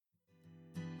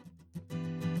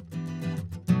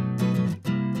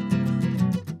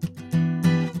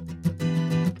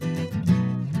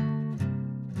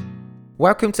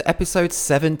Welcome to episode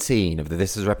 17 of the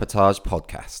This Is Reportage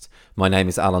podcast. My name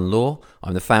is Alan Law,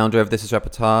 I'm the founder of This Is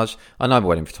Reportage, and I'm a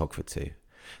wedding photographer too.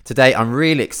 Today I'm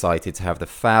really excited to have the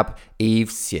fab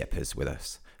Yves Schiepers with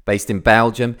us. Based in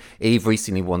Belgium, Yves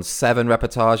recently won 7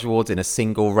 reportage awards in a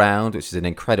single round, which is an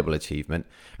incredible achievement,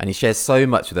 and he shares so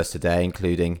much with us today,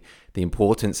 including the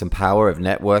importance and power of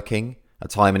networking, a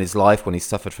time in his life when he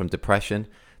suffered from depression,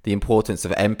 the importance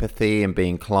of empathy and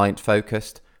being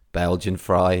client-focused, Belgian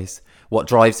fries, what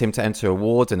drives him to enter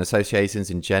awards and associations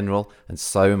in general, and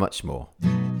so much more.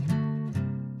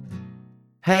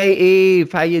 Hey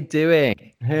Yves, how you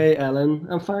doing? Hey Alan,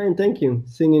 I'm fine, thank you.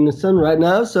 Sitting in the sun right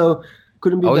now, so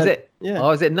couldn't be Is better. it? Yeah.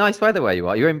 Oh, is it nice weather where you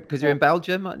are? You're in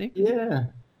Belgium, aren't you? Yeah,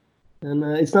 and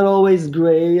it's not always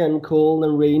gray and cold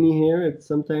and rainy here. It's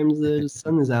sometimes the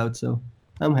sun is out, so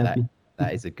I'm happy.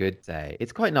 That is a good day.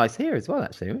 It's quite nice here as well,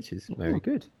 actually, which is very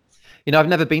good. You know, I've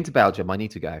never been to Belgium. I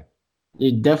need to go.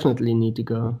 You definitely need to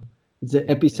go. It's the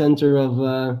epicenter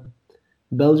of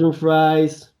Belgian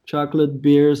fries, chocolate,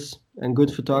 beers, and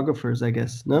good photographers, I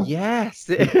guess. No? Yes.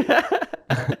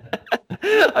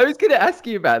 I was going to ask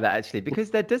you about that actually, because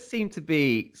there does seem to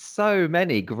be so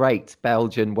many great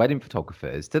Belgian wedding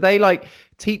photographers. Do they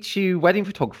teach you wedding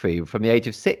photography from the age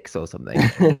of 6 or something?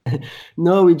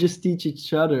 No, we just teach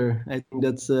each other. I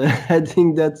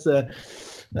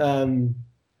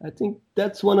think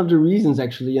that's one of the reasons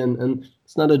actually, and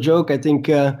it's not a joke. I think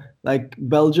like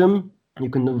Belgium, you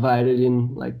can divide it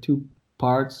in like 2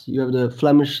 parts. You have the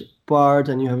Flemish part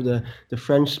and you have the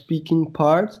French speaking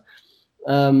part.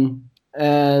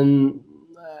 And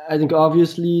I think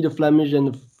obviously the Flemish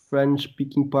and the French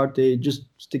speaking part, they just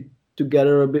stick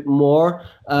together a bit more.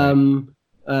 And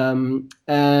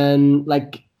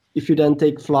like if you then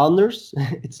take Flanders,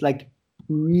 it's like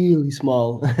really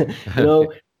small.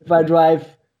 If I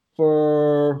drive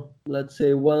for let's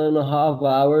say 1.5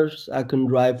 hours, I can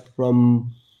drive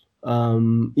from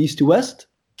east to west.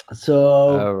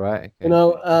 So right. and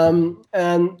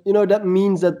that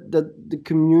means that the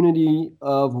community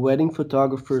of wedding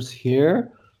photographers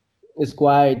here is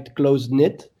quite close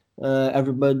knit.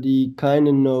 Everybody kind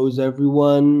of knows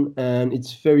everyone, and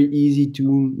it's very easy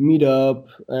to meet up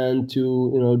and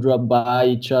to drop by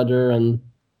each other. And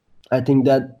I think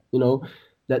that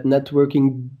that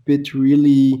networking bit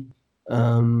really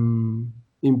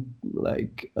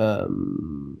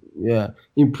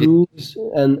improves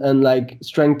and like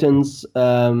strengthens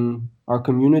our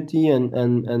community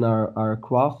and our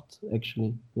craft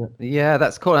actually. Yeah,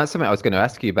 that's cool. That's something I was going to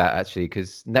ask you about actually,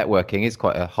 because networking is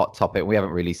quite a hot topic. We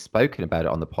haven't really spoken about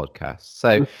it on the podcast.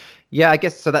 So yeah, I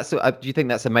guess so. That's do you think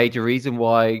that's a major reason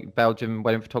why Belgian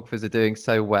wedding photographers are doing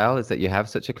so well, is that you have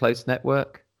such a close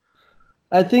network?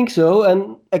 I think so,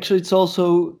 and actually it's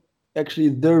also actually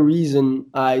the reason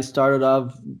I started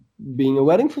off being a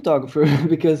wedding photographer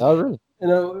because really?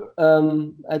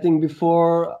 I think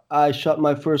before I shot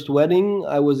my first wedding,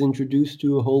 I was introduced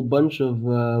to a whole bunch of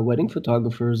wedding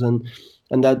photographers, and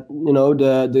that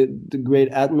the great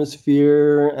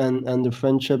atmosphere and the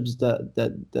friendships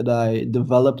that I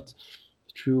developed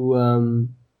through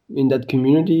in that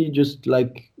community just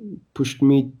like pushed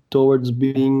me towards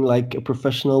being like a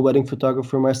professional wedding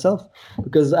photographer myself,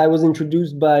 because I was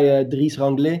introduced by Dries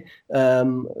Ranglet, a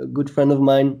good friend of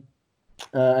mine,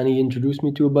 and he introduced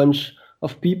me to a bunch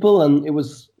of people, and it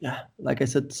was, like I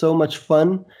said, so much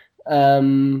fun.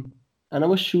 And I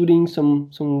was shooting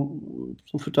some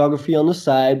photography on the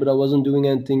side, but I wasn't doing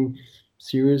anything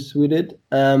serious with it.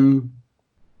 And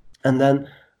then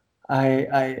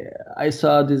I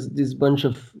saw this bunch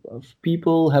of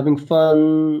people having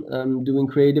fun, doing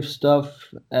creative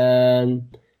stuff, and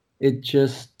it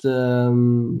just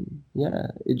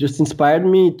inspired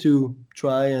me to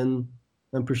try and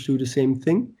pursue the same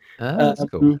thing. That's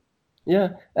cool. I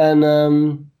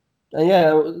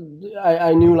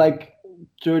knew like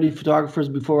 30 photographers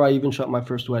before I even shot my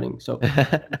first wedding. So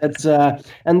that's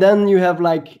and then you have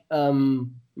like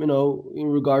in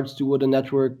regards to what a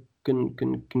network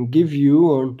can give you,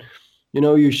 or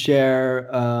you share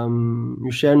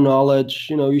knowledge,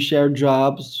 you share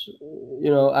jobs.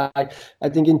 I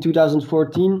think in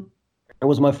 2014 it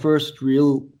was my first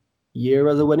real year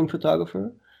as a wedding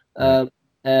photographer.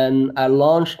 And I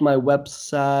launched my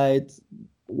website,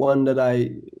 one that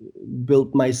I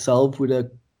built myself with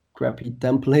a crappy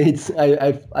template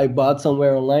I bought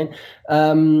somewhere online.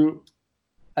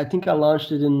 I think I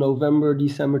launched it in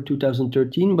December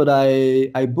 2013, but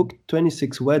I booked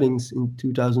 26 weddings in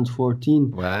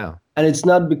 2014. Wow. And it's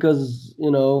not because,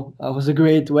 I was a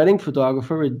great wedding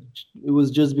photographer. It was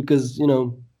just because,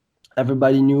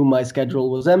 everybody knew my schedule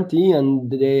was empty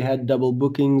and they had double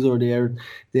bookings, or they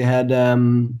had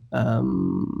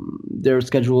their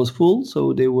schedule was full,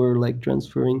 so they were like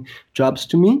transferring jobs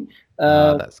to me. Ah,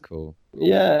 Uh, that's cool.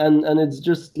 yeah, and it's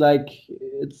just like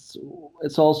it's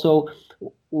it's also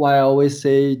why I always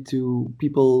say to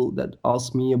people that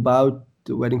ask me about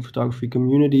the wedding photography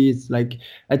community, it's like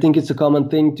I think it's a common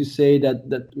thing to say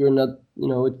that we're not,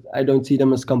 I don't see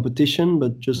them as competition,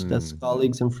 but just as Mm.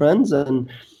 colleagues and friends. And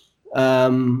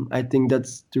I think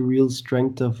that's the real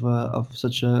strength of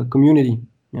such a community.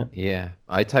 Yeah. Yeah,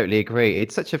 I totally agree.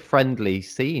 It's such a friendly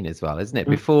scene as well, isn't it?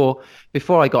 Mm.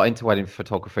 Before I got into wedding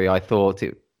photography, I thought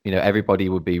everybody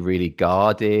would be really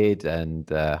guarded and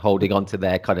holding on to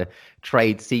their kind of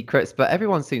trade secrets, but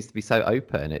everyone seems to be so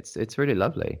open. It's really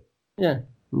lovely. Yeah,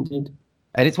 indeed.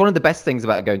 And it's one of the best things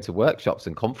about going to workshops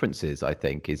and conferences, I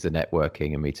think, is the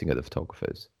networking and meeting other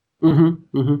photographers.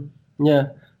 Yeah,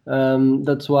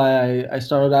 that's why I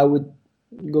started out with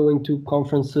going to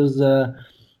conferences,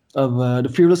 of the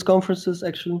Fearless conferences,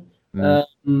 actually.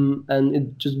 Mm, And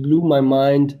it just blew my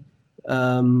mind.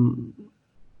 Um,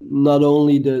 Not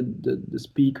only the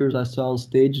speakers I saw on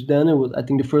stage then, it was, I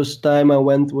think the first time I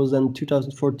went was in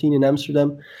 2014 in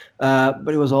Amsterdam,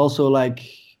 but it was also like,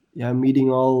 yeah, meeting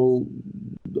all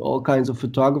kinds of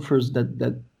photographers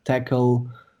that tackle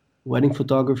wedding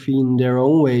photography in their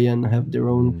own way and have their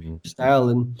own mm. style.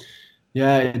 And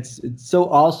yeah, it's so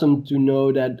awesome to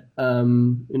know that,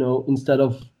 instead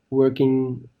of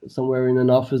working somewhere in an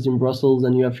office in Brussels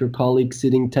and you have your colleagues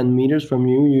sitting 10 meters from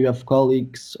you, you have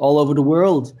colleagues all over the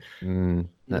world.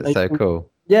 That's And so cool.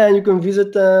 yeah, and you can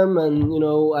visit them. And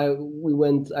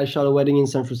I shot a wedding in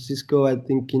San Francisco, I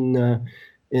think in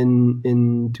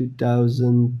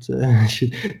 2000,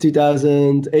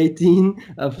 2018,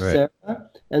 of Right. Sarah.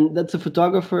 And that's a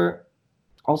photographer.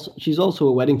 Also, she's also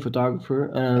a wedding photographer.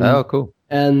 Oh, cool.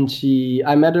 And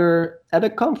I met her at a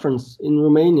conference in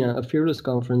Romania, a Fearless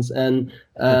conference. And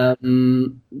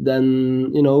then,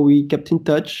 we kept in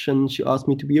touch, and she asked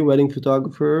me to be a wedding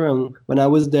photographer. And when I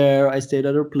was there, I stayed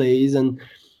at her place, and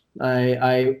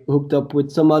I hooked up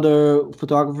with some other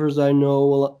photographers I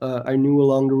knew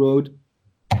along the road.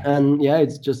 And yeah,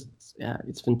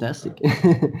 it's fantastic.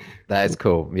 That is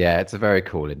cool. Yeah, it's a very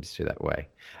cool industry that way.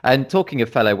 And talking of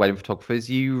fellow wedding photographers,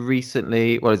 you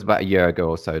recently, well, it was about a year ago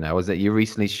or so now, was it? You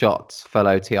recently shot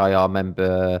fellow TIR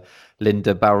member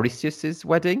Linda Bauricius's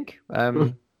wedding,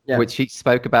 Yeah. which she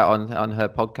spoke about on her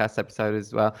podcast episode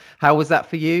as well. How was that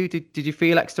for you? Did you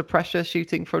feel extra pressure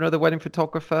shooting for another wedding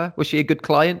photographer? Was she a good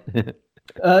client?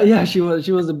 Yeah, she was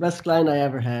the best client I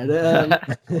ever had.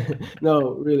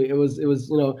 No, really, it was.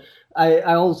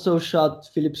 I also shot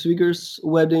Philip Swigger's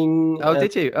wedding. Oh,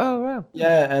 did you? Oh, wow.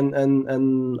 Yeah,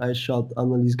 and I shot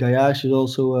Annelies Gaillard. She's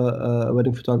also a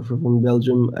wedding photographer from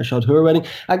Belgium. I shot her wedding.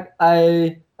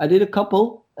 I did a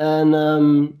couple, and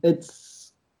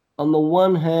it's, on the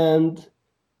one hand,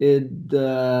 it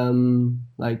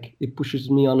like it pushes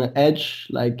me on an edge,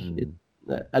 like Mm,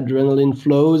 adrenaline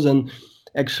flows. And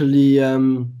actually,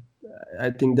 I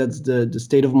think that's the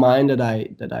state of mind that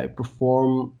I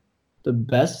perform the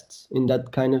best, in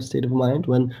that kind of state of mind,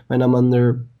 when I'm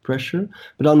under pressure.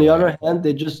 But on the yeah. other hand,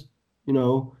 you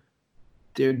know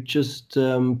they're just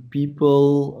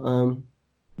people.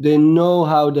 They know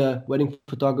how the wedding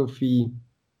photography,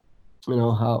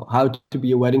 how to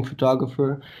be a wedding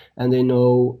photographer. And they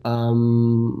know,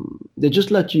 they just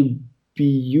let you be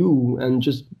you. And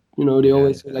just, they Yeah.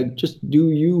 always say, like, just do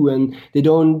you. And they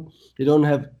don't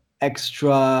have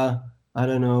extra, I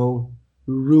don't know,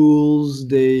 rules.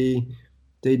 They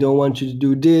don't want you to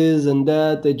do this and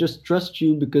that. They just trust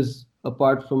you because,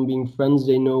 apart from being friends,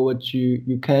 they know what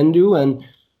you can do. And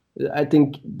I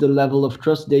think the level of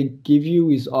trust they give you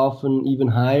is often even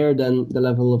higher than the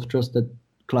level of trust that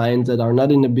clients that are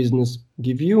not in the business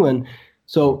give you. And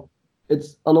so,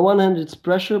 it's, on the one hand, it's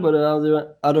pressure, but on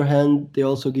the other hand, they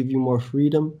also give you more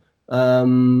freedom.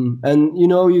 And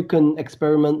you can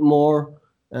experiment more,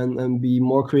 and be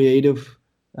more creative.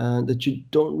 That you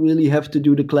don't really have to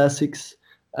do the classics.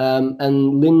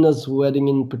 And Linda's wedding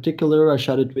in particular, I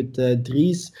shot it with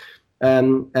Dries,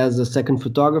 as a second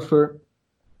photographer.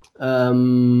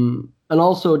 And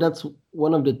also, that's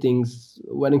one of the things,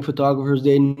 wedding photographers,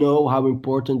 they know how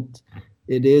important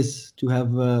it is to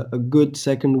have a good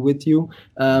second with you.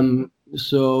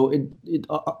 So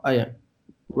yeah,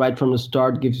 right from the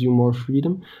start, gives you more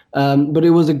freedom. But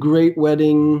it was a great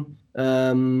wedding.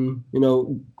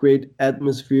 Great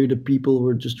atmosphere. The people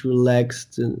were just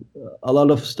relaxed. And a lot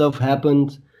of stuff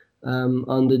happened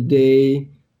on the day.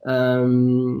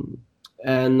 And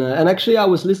actually, I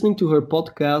was listening to her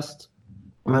podcast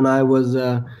when I was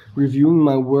reviewing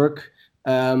my work.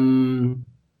 to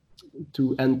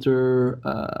enter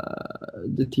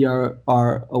the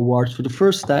TRR awards for the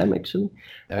first time, actually.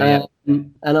 Oh yeah.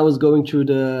 And I was going through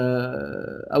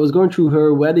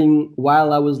her wedding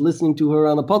while I was listening to her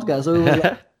on a podcast. So it was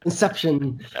like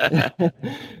Inception. It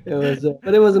was,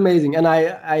 but it was amazing. And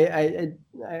I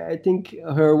think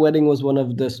her wedding was one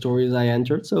of the stories I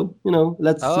entered. So Cool.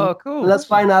 let's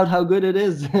find out how good it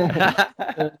is.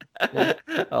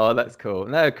 Oh, that's cool.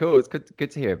 No, cool. It's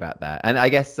good to hear about that. And I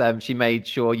guess she made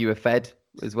sure you were fed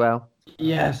as well.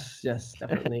 Yes,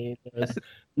 definitely. There's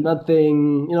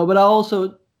nothing, but I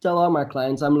also tell all my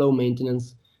clients I'm low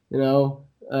maintenance. I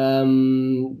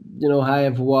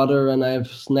have water and I have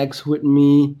snacks with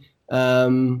me.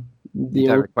 You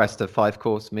don't request a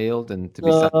 5-course meal and to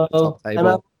be sat at the top table.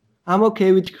 And I'm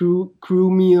okay with crew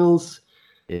meals.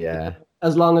 Yeah.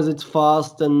 As long as it's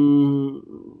fast and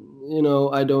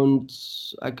I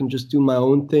can just do my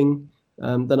own thing.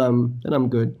 Then I'm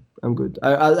good. I'm good.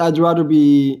 I'd rather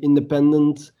be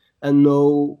independent and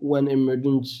know when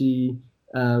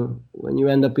you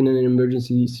end up in an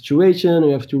emergency situation,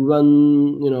 you have to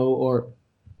run, or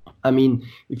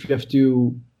if you have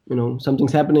to,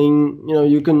 something's happening,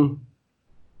 you can,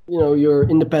 you're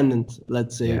independent,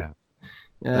 let's say. Yeah.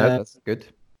 No, that's good.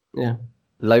 Yeah.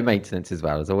 Low maintenance as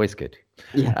well is always good.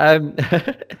 Yeah.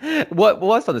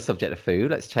 Whilst on the subject of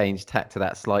food, let's change tack to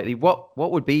that slightly. What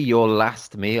would be your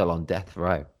last meal on death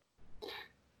row?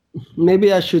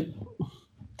 Maybe I should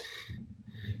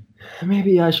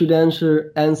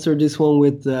answer this one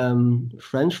with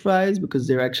French fries, because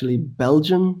they're actually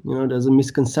Belgian. There's a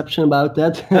misconception about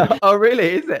that. Oh,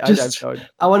 really? Is it?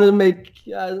 I want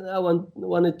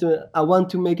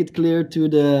to make it clear to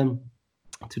the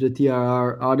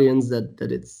TRR audience that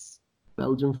it's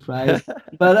Belgian fries.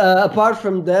 But apart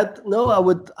from that, no, I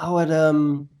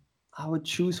would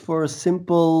choose for a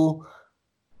simple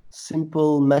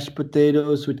mashed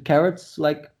potatoes with carrots,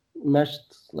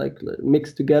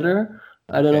 mixed together.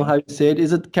 I don't know how you say it.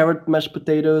 Is it carrot mashed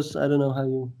potatoes? I don't know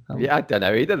how. Yeah, I don't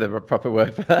know either the proper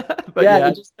word for that. But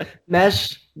you just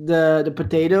mash the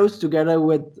potatoes together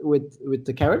with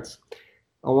the carrots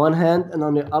on one hand, and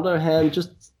on the other hand,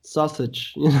 just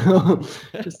sausage.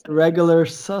 Just regular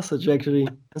sausage actually,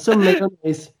 and some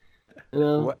mayonnaise.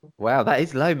 Wow, that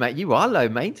is low, mate. You are low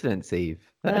maintenance, Eve.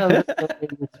 But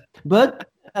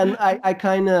I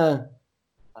kind of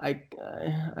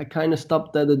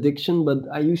stopped that addiction, but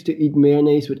I used to eat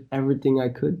mayonnaise with everything I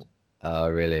could. Oh,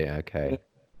 really? Okay.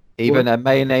 Even a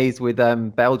mayonnaise with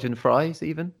Belgian fries,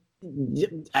 even?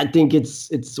 I think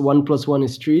it's 1 + 1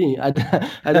 is 3. I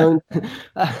don't.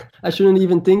 I shouldn't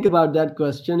even think about that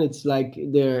question. It's like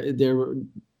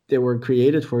they were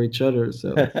created for each other.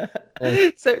 So.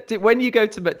 So when you go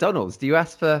to McDonald's, do you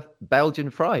ask for Belgian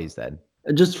fries then?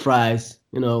 Just fries,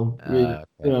 okay.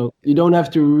 You don't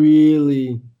have to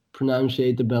really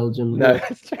pronunciate the Belgian. No,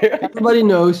 that's true. Everybody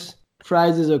knows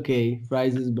fries is okay.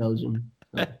 Fries is Belgian.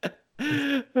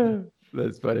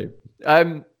 That's funny.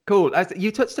 Cool.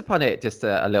 You touched upon it just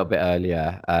a little bit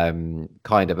earlier,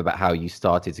 kind of about how you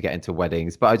started to get into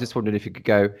weddings, but I just wondered if you could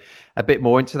go a bit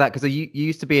more into that, because you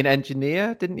used to be an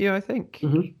engineer, didn't you, I think?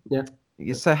 Mm-hmm. Yeah.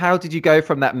 So how did you go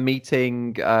from that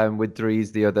meeting with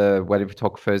Dries, the other wedding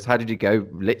photographers? How did you go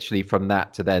literally from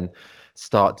that to then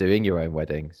start doing your own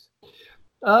weddings?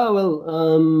 Oh, well,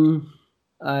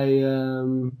 I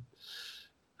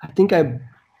think I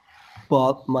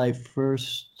bought my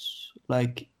first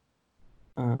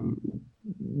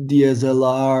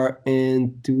DSLR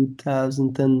in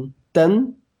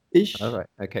 2010-ish. All right.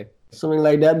 Okay. Something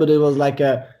like that, but it was like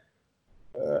a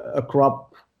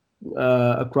crop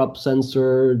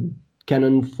sensor,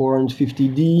 Canon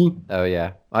 450D. Oh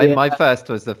yeah, my first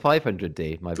was the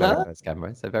 500D, my very first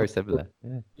camera. So very similar.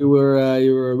 Yeah. You were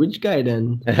a rich guy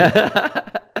then.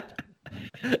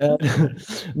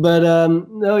 But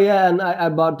no, yeah, and I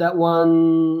bought that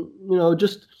one,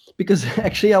 just because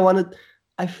actually there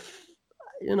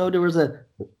was a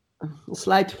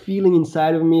slight feeling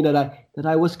inside of me that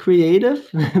I was creative,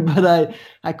 but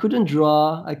I couldn't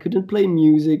draw, I couldn't play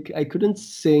music, I couldn't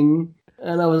sing.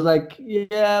 And I was like,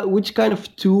 yeah, which kind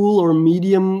of tool or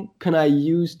medium can I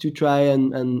use to try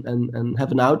and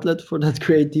have an outlet for that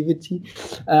creativity?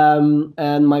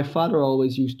 And my father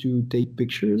always used to take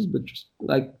pictures, but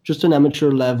just an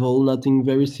amateur level, nothing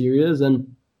very serious. And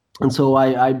so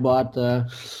I bought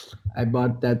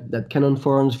that Canon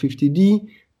 450D.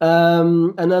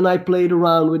 And then I played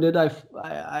around with it.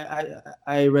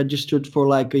 I registered for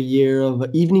like a year of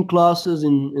evening classes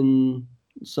in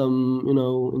some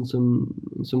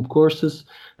courses.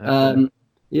 Okay.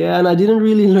 And I didn't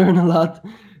really learn a lot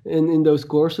in those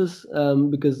courses,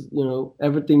 because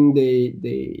everything they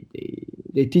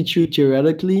they teach you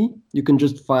theoretically. You can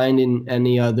just find in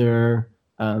any other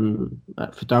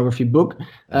photography book.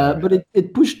 But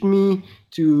it pushed me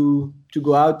to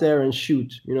go out there and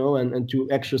shoot, and to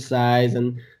exercise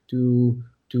and to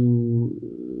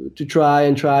try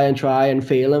and try and try and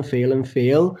fail and fail and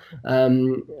fail.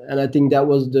 And I think that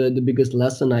was the biggest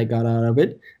lesson I got out of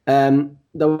it.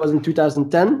 That was in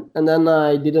 2010, and then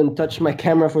I didn't touch my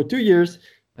camera for 2 years.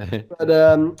 But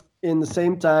in the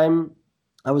same time,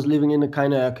 I was living in a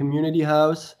kind of community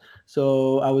house.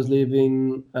 So I was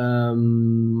living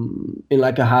in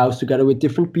like a house together with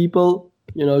different people,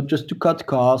 just to cut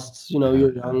costs.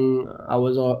 You're young. I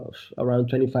was around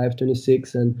 25,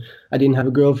 26, and I didn't have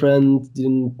a girlfriend,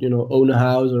 didn't, own a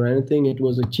house or anything. It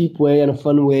was a cheap way and a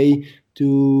fun way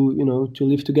to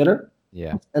live together.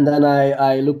 Yeah. And then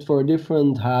I looked for a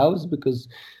different house because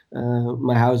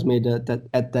my housemate at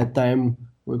that time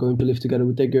were going to live together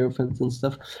with their girlfriends and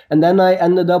stuff. And then I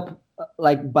ended up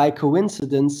like by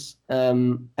coincidence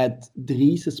at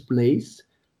Dries' place.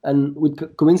 And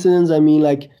with coincidence, I mean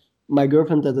like my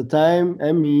girlfriend at the time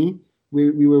and me,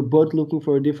 we were both looking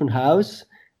for a different house,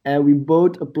 and we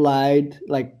both applied,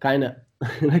 like kind of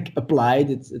like applied.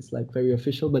 It's like very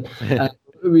official, but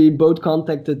we both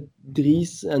contacted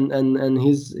Dries and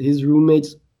his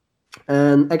roommates,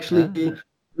 and actually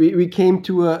we came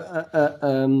to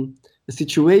a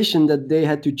situation that they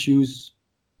had to choose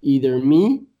either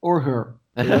me or her.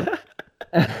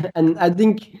 And I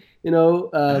think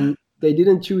they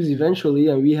didn't choose eventually,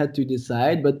 and we had to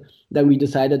decide. But then we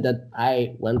decided that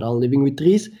I went on living with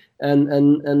Dries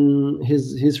and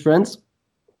his friends.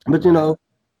 But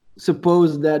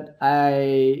suppose that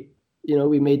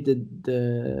we made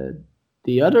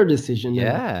the other decision.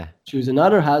 Yeah. Choose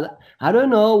another house. I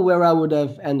don't know where I would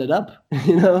have ended up.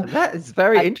 That is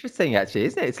very interesting, actually,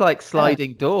 isn't it? It's like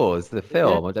Sliding Doors, the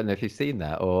film. I don't know if you've seen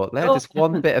that, or just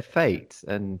one bit of fate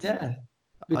and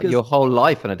your whole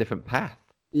life on a different path.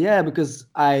 Yeah, because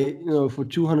I, for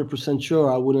 200%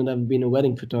 sure, I wouldn't have been a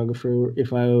wedding photographer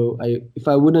if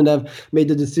I wouldn't have made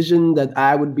the decision that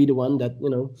I would be the one that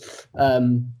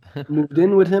moved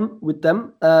in with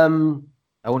them. I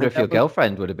wonder if your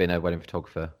girlfriend would have been a wedding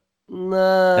photographer.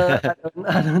 No,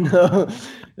 I don't know.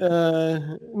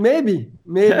 Maybe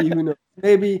who knows?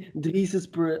 Maybe Dries'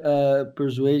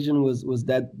 persuasion was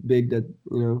that big that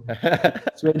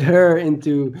swayed her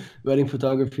into wedding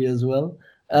photography as well.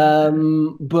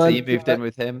 But so you moved in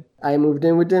with him? I moved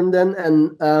in with him then,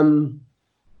 and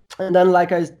then,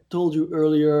 like I told you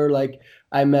earlier, like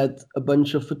I met a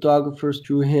bunch of photographers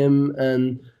through him,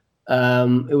 and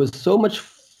it was so much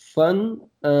fun.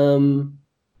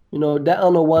 That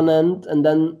on the one end, and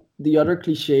then the other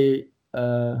cliche,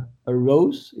 a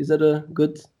rose. Is that a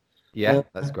good? Yeah,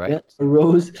 that's great. Yeah, a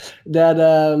rose that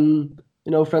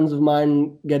friends of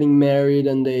mine getting married,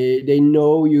 and they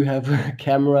know you have a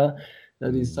camera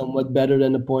that is somewhat better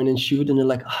than a point and shoot, and they're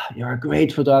like, you're a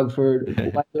great photographer.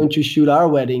 Why don't you shoot our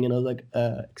wedding? And I was like,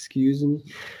 excuse me.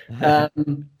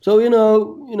 So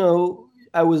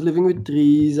I was living with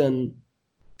Dries, and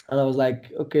I was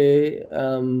like, okay,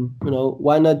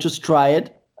 why not just try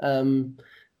it? And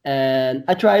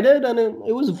I tried it, and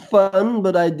it was fun,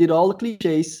 but I did all the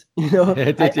cliches. Did you?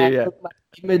 Yeah. My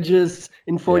images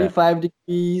in 45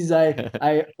 degrees.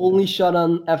 I only shot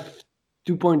on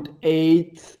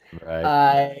f2.8. Right.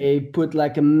 I put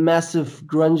like a massive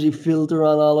grungy filter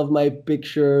on all of my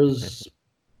pictures.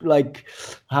 Like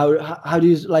how do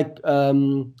you like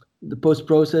the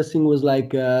post-processing was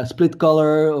like split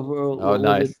color oh,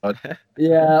 nice.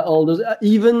 Yeah, all those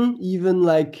even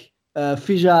like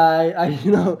fisheye.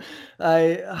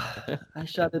 I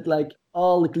shot it like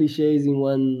all the cliches in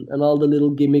one, and all the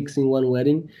little gimmicks in one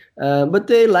wedding, but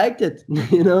they liked it.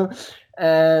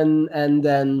 And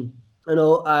then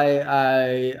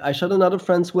I shot another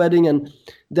friend's wedding, and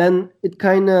then it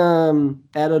kind of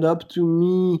added up to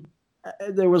me.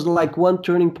 There was like one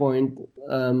turning point.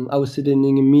 I was sitting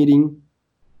in a meeting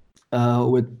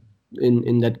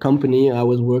in that company I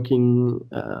was working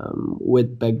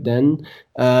with back then,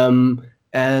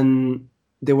 and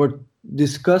they were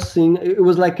discussing. It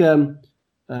was like a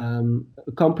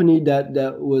company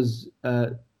that was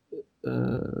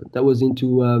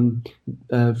into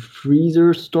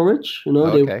freezer storage. They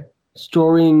were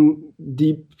storing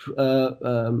deep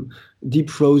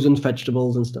frozen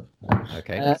vegetables and stuff.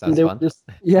 Okay, sounds fun. That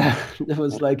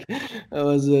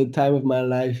was a time of my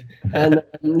life. And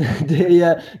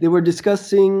they were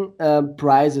discussing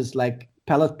prices, like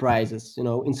pallet prices.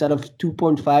 Instead of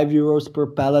 2.5 euros per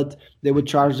pallet, they would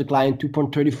charge the client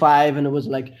 2.35, and it was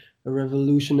like a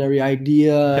revolutionary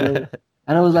idea.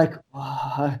 And I was like,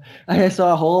 I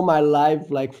saw all my life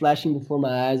like flashing before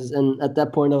my eyes. And at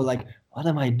that point, I was like, what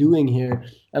am I doing here?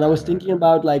 And I was thinking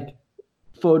about like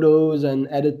photos and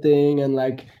editing, and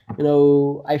like,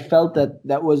 I felt that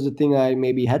that was the thing I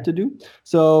maybe had to do.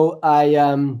 So I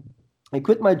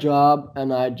quit my job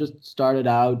and I just started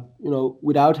out,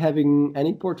 without having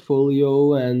any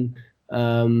portfolio and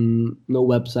no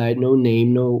website, no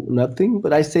name, no nothing.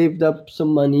 But I saved up some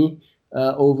money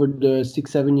over the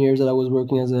 6-7 years that I was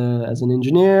working as an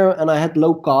engineer, and I had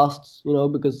low costs,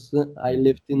 because I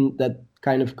lived in that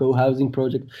kind of co-housing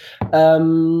project.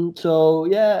 So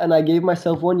yeah, and I gave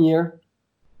myself 1 year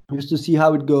just to see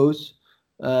how it goes,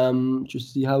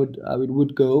 just see how it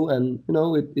would go, and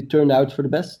it turned out for the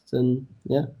best, and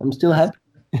yeah, I'm still happy.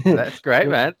 That's great,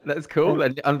 man. That's cool.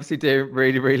 And obviously doing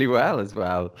really, really well as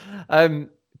well.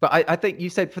 But I think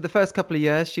you said for the first couple of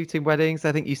years shooting weddings,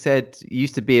 I think you said you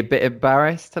used to be a bit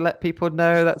embarrassed to let people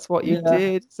know that's what you Yeah,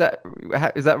 did. Is that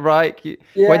right? When did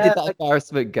yeah. that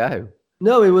embarrassment go?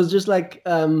 No, it was just like,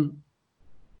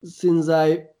 since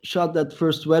I shot that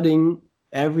first wedding,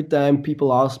 every time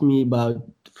people ask me about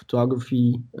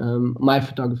photography, my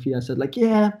photography, I said like,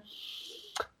 yeah,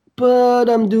 but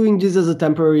I'm doing this as a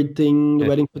temporary thing, the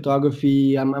wedding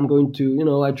photography. I'm going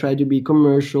to, I try to be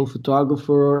commercial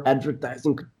photographer,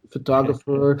 advertising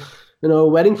photographer.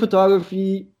 Wedding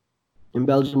photography in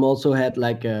Belgium also had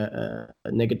like a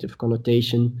negative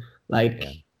connotation, like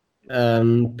Yeah.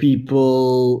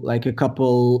 people, like a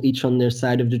couple each on their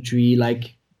side of the tree,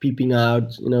 like peeping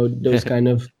out, those kind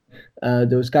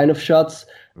of shots.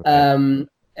 Right. Um,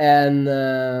 and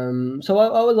so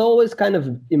I was always kind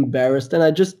of embarrassed, and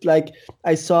I just like,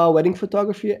 I saw wedding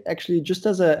photography actually just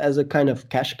as a kind of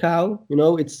cash cow.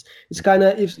 It's kind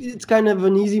of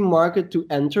an easy market to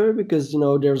enter, because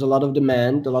there's a lot of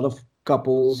demand, a lot of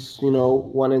couples,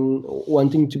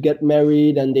 wanting to get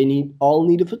married, and they need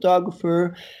a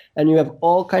photographer, and you have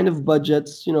all kind of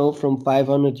budgets, from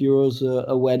 500 euros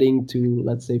a wedding to,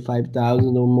 let's say,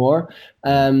 5,000 or more.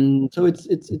 So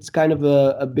it's kind of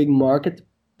a big market,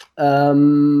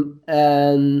 and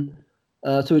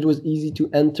so it was easy to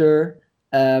enter,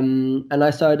 and I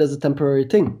saw it as a temporary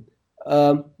thing,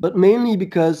 but mainly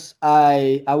because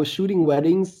I was shooting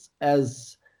weddings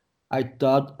as I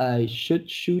thought I should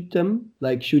shoot them,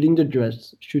 like shooting the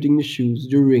dress, shooting the shoes,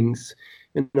 the rings,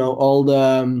 all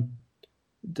the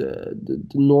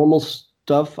normal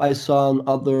stuff I saw on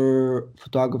other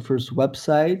photographers'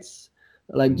 websites,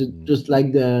 like just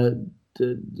like the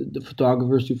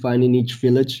photographers you find in each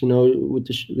village, with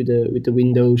the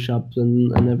window shops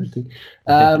and everything.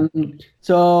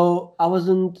 So I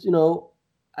wasn't,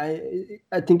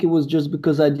 I think it was just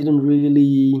because I didn't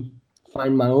really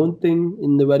find my own thing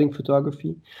in the wedding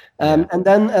photography, Yeah. and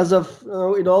then as of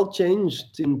it all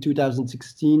changed in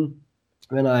 2016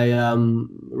 when I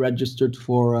registered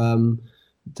for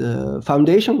the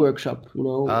foundation workshop,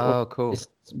 Oh, cool. organized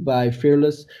by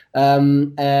Fearless,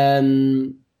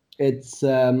 and it's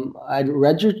I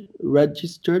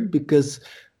registered because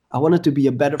I wanted to be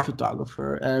a better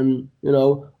photographer, and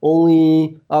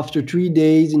only after 3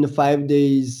 days in the 5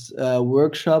 days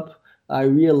workshop, I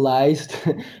realized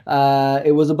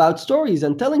it was about stories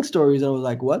and telling stories. And I was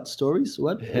like, what? Stories?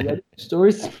 What?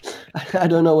 Stories? I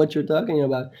don't know what you're talking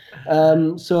about.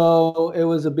 So it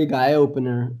was a big eye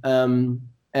opener. And,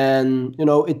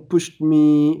 it put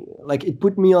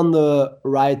me on the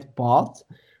right path.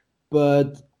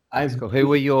 But That's I've cool. Who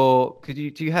were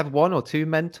do you have one or two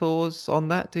mentors on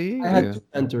that, do I had you? two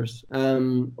mentors.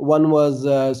 One was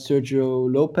Sergio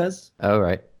Lopez. Oh,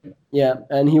 right. Yeah.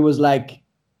 And he was like,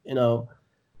 you know,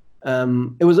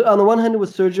 it was, on the one hand it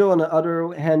was Sergio, on the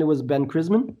other hand it was Ben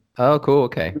Chrisman. Oh, cool.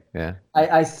 Okay. Yeah.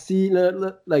 I see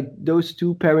like those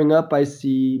two pairing up. I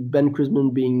see Ben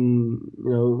Chrisman being,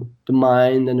 the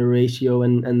mind and the ratio,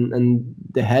 and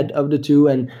the head of the two,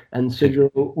 and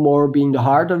Sergio more being the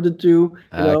heart of the two.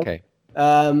 Okay.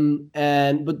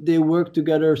 And but they work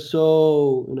together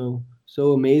so,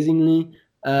 so amazingly.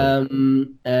 Cool.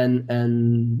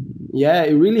 And yeah,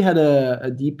 it really had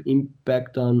a deep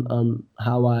impact on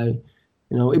how I,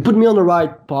 it put me on the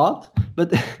right path.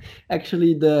 But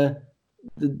actually the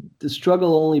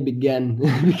struggle only began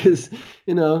because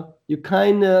you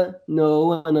kind of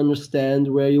know and understand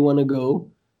where you want to go,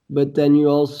 but then you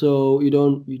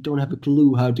don't have a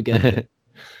clue how to get there.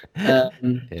 Yeah.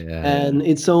 And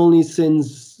it's only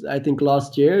since I think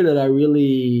last year that I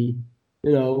really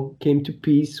came to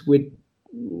peace with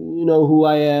who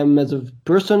I am as a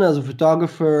person, as a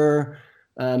photographer,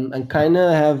 and kind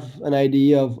of have an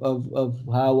idea of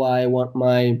how I want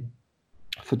my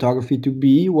photography to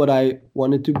be, what I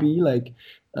wanted to be like.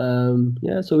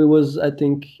 Yeah, so I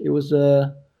think it was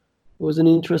an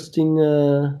interesting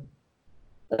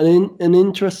an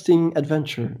interesting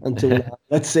adventure until now,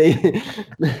 let's say.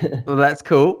 Well, that's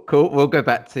cool. Cool. We'll go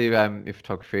back to your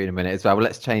photography in a minute as well. Well,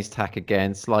 let's change tack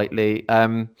again slightly.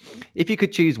 If you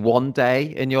could choose one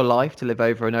day in your life to live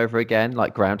over and over again,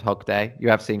 like Groundhog Day, you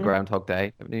have seen Groundhog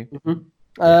Day, haven't you? Mhm.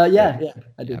 Yeah, good. Yeah,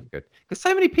 I Yeah, did. good. Because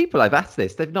so many people I've asked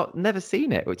this, they've never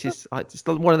seen it, which is just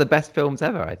one of the best films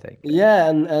ever, I think. Yeah,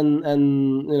 and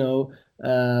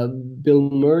Bill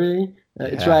Murray.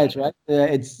 It's Yeah. right, right?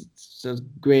 It's a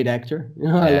great actor. I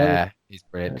love it. Yeah, he's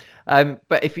brilliant.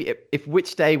 But if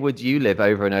which day would you live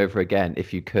over and over again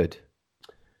if you could?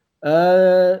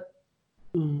 Uh,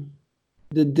 mm,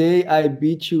 the day I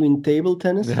beat you in table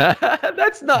tennis.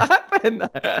 That's not happened.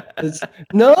 It's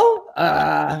no.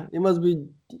 You must be.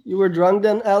 You were drunk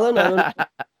then, Alan. I don't.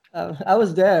 I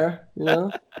was there,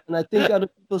 and I think other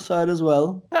people saw it as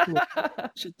well.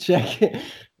 Should check.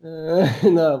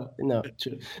 No,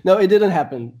 true. No, it didn't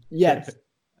happen yet.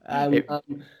 I'm, It-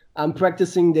 I'm, I'm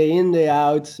practicing day in, day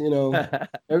out,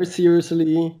 very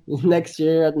seriously. Next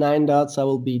year at 9 dots, I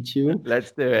will beat you.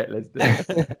 Let's do it. Let's do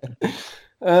it.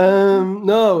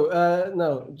 No.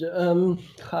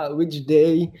 Which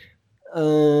day?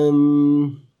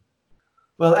 Um,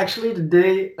 well, actually, the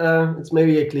day, it's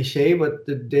maybe a cliche, but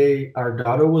the day our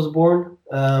daughter was born.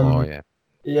 Oh yeah.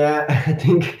 Yeah, I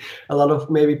think a lot of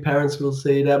maybe parents will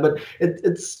say that, but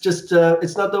it's just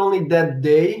it's not only that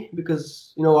day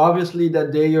because obviously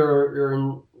that day you're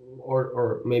in,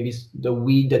 or maybe the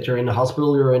week that you're in the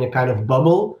hospital, you're in a kind of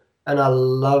bubble, and I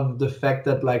love the fact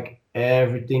that like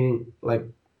everything, like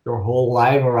your whole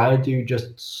life around you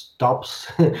just stops.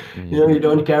 You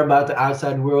don't care about the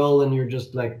outside world, and you're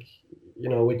just like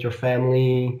with your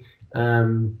family,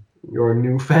 your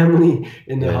new family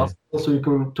in the Yeah. hospital, so you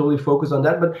can totally focus on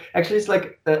that. But actually, it's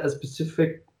like a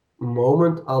specific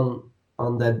moment on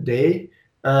that day,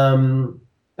 and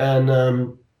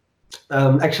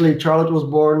actually, Charlotte was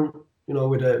born,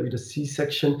 with a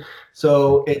C-section,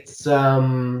 so it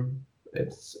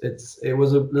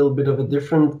was a little bit of a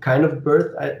different kind of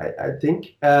birth, I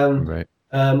think, Right.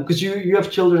 because you have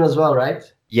children as well, right?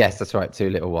 Yes, that's right. Two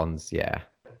little ones. Yeah.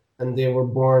 And they were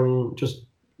born just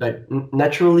like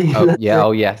naturally. Oh Let's yeah. say.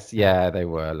 Oh yes. Yeah, they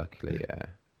were luckily. Yeah.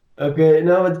 Okay,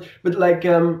 no, but like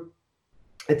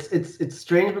it's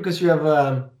strange because you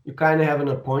kind of have an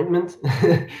appointment,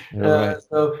 All right.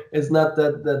 so it's not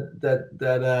that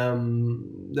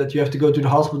you have to go to the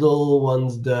hospital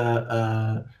once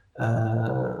the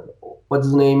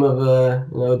what's the name of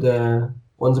the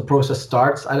once the process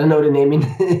starts. I don't know the name in.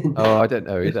 Oh, I don't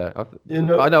know either. You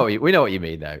know. I know we know what you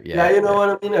mean though. Yeah, Yeah. you know what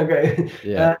I mean. Okay.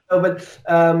 Yeah. No, but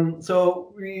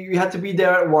so we had to be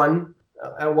there at 1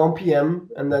 p.m.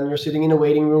 and then you're sitting in a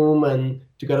waiting room and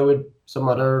together with some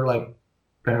other like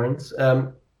parents,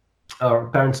 or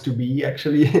parents to be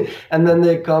actually, and then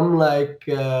they come like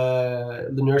the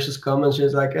nurses come and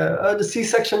she's like, the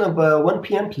C-section of 1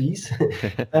 p.m. please.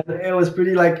 And it was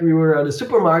pretty like we were at a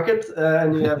supermarket,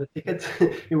 and you have a ticket,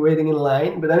 you're waiting in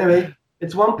line. But anyway,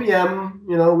 it's 1 p.m.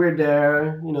 We're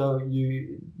there.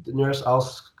 The nurse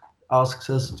asks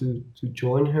us to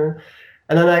join her,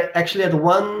 and then I actually at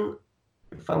one,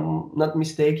 if I'm not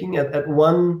mistaken, at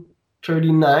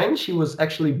 1:39 she was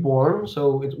actually born.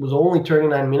 So it was only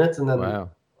 39 minutes, and then Wow.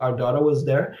 our daughter was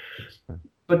there.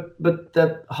 But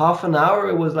that half an hour,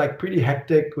 it was like pretty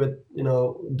hectic with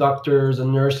doctors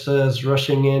and nurses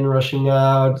rushing in, rushing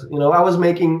out. I was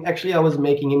making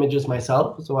images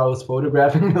myself, so I was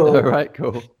photographing. All right.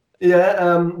 Cool.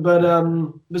 Yeah, but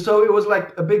so it was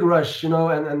like a big rush,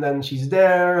 and then she's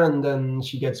there, and then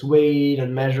she gets weighed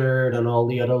and measured, and all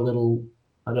the other little,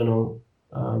 I don't know,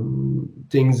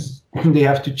 things they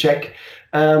have to check,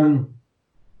 and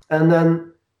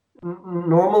then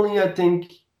normally I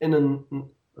think in a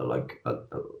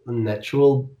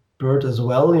natural birth as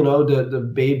well,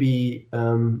 the baby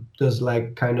does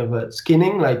like kind of a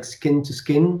skinning, like skin to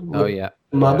skin Oh with yeah.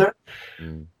 the mother,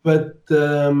 Mm. but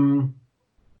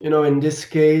in this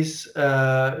case,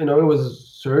 it was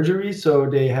surgery, so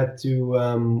they had to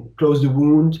close the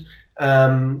wound.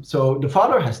 So the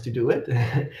father has to do it,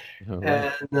 All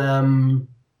right. and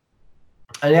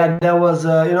yeah, that was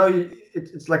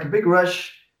it's like a big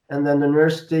rush, and then the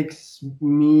nurse takes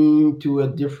me to a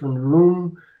different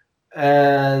room,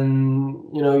 and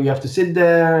you have to sit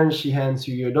there, and she hands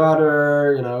you your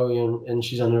daughter, and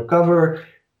she's under cover,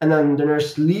 and then the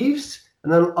nurse leaves.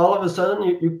 And then all of a sudden,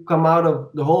 you come out of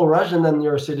the whole rush, and then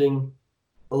you're sitting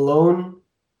alone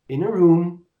in a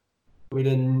room with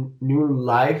a new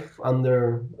life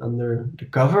under the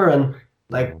cover, and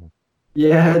like,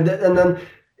 yeah, and then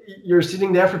you're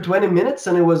sitting there for 20 minutes,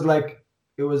 and it was like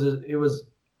it was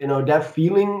that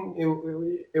feeling,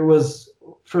 it was,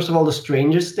 first of all, the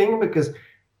strangest thing, because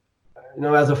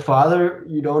as a father,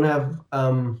 you don't have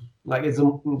like, it's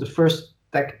the first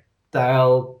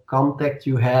tactile contact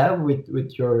you have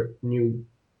with your new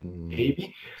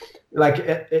baby. Like,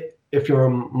 if you're a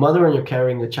mother and you're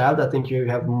carrying the child, I think you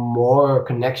have more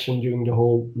connection during the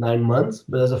whole 9 months.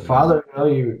 But as a father,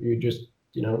 you just,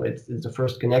 it's the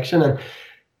first connection,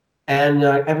 and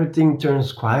everything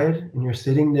turns quiet, and you're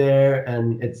sitting there,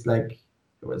 and it's like,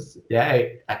 it was,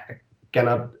 I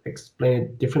cannot explain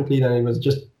it differently than it was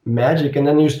just magic. And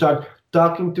then you start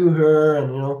talking to her,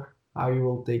 and how you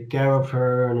will take care of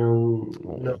her, and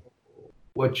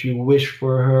what you wish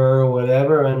for her or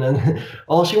whatever, and then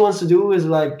all she wants to do is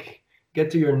like get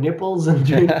to your nipples and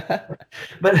drink.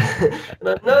 But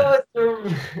no,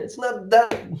 it's not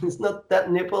that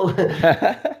nipple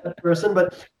that person.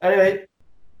 But anyway,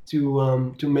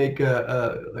 to make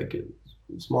a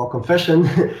small confession,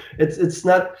 it's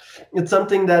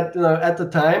something that, at the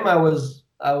time I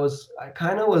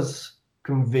kind of was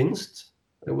convinced.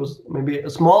 It was maybe a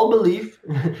small belief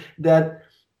that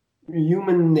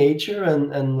human nature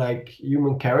and like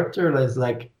human character is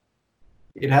like,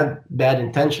 it had bad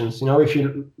intentions. If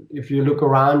you look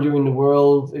around you in the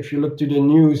world, if you look to the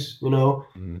news,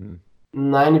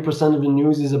 90% of the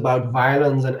news is about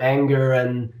violence and anger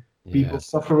and people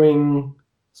suffering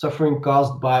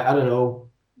caused by, I don't know,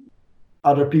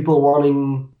 other people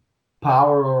wanting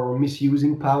power or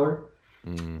misusing power.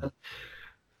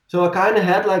 So I kind of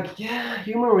had like,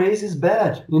 human race is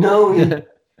bad.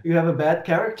 You have a bad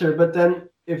character. But then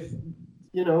if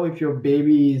your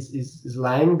baby is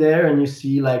lying there, and you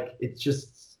see like, it's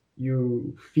just,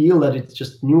 you feel that it's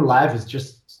just new life is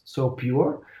just so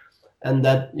pure, and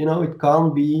that it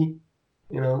can't be,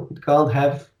 it can't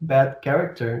have bad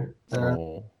character.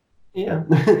 And it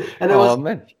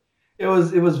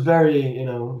was very,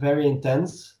 very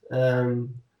intense.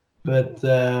 But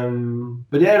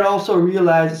it also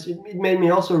realized, it made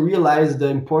me also realize the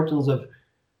importance of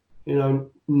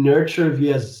nurture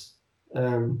via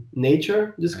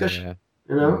nature discussion.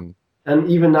 And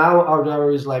even now our daughter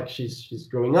is like, she's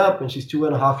growing up, and she's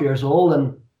 2.5 years old,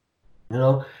 and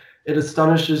it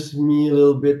astonishes me a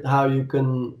little bit how you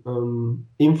can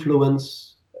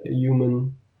influence a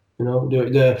human,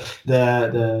 the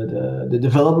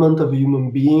development of a human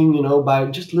being, by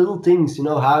just little things,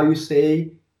 how you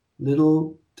say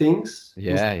little things.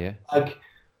 Like,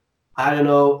 I don't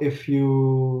know, if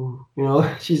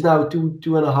she's now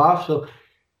 2.5, so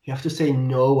you have to say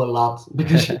no a lot,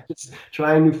 because she's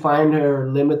trying to find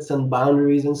her limits and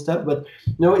boundaries and stuff. But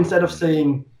instead of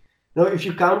saying, if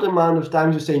you count the amount of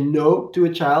times you say no to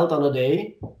a child on a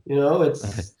day,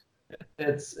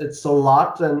 it's a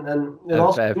lot, and it a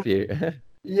also fair few.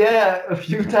 a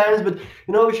few times. But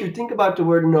if you think about the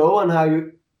word no and how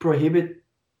you prohibit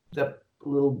that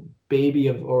little baby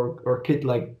or kid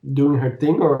like doing her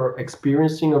thing or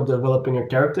experiencing of developing a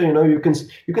character, you can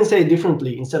say it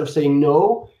differently. Instead of saying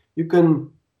no, you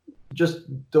can just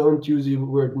don't use the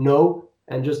word no,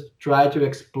 and just try to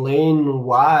explain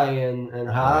why and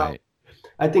how. Right.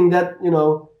 I think that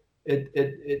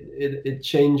it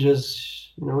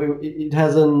changes. It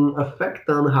has an effect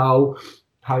on how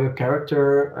your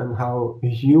character and how a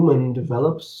human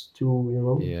develops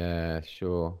to. Yeah,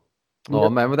 sure. Oh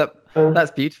man, well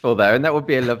that's beautiful though, and that would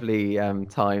be a lovely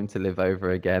time to live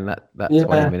over again. That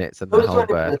 20 minutes of the whole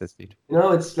birth is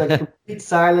beautiful. It's like complete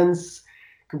silence,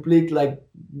 complete like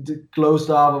closed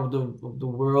off of the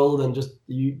world, and just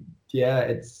you.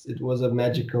 It was a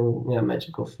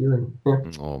magical feeling.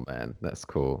 Oh man, that's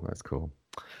cool. That's cool.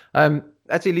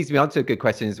 Actually leads me on to a good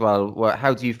question as well.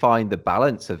 How do you find the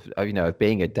balance of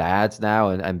being a dad now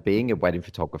and being a wedding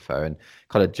photographer, and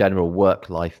kind of general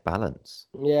work-life balance?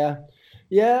 We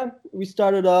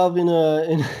started off in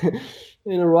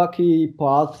a rocky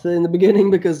path in the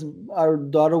beginning, because our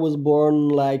daughter was born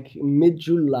like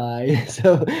mid-July.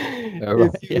 So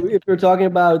if you're talking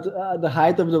about the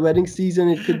height of the wedding season,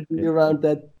 it could be around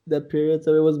that period.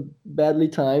 So it was badly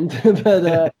timed.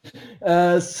 But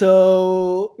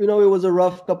so it was a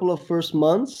rough couple of first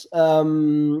months,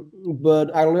 but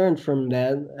I learned from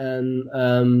that.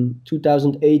 And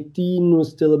 2018 was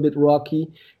still a bit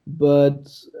rocky, but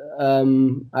I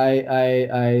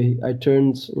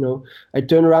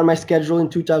turned around my schedule in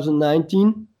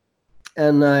 2019,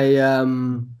 and I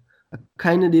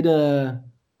kind of did an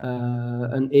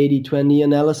 80-20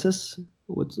 analysis.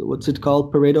 What's it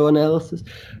called? Pareto analysis.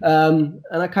 And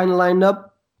I kind of lined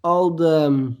up all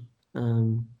the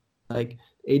like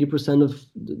 80% of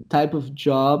the type of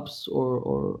jobs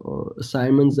or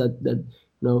assignments that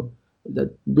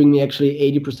bring me actually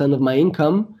 80% of my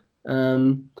income.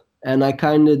 and I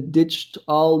kind of ditched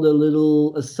all the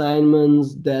little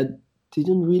assignments that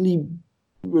didn't really,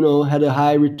 had a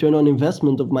high return on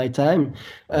investment of my time.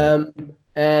 And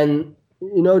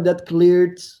that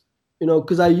cleared,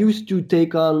 because I used to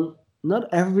take on not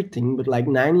everything, but like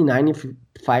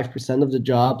 95% of the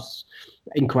jobs,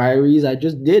 inquiries I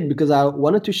just did because I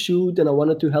wanted to shoot and I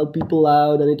wanted to help people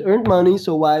out, and it earned money,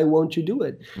 so why won't you do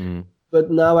it?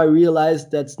 But now I realize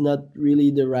that's not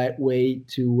really the right way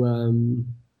to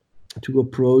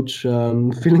approach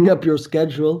filling up your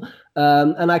schedule,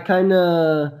 and I kind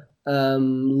of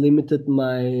limited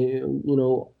my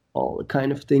all the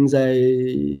kind of things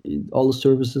all the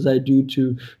services I do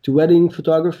to wedding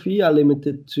photography. I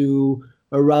limited to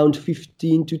around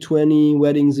 15 to 20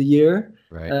 weddings a year.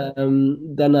 Right.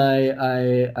 Then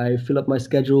I fill up my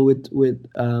schedule with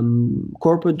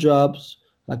corporate jobs,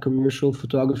 like commercial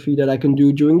photography that I can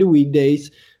do during the weekdays,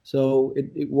 so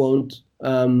it won't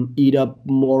eat up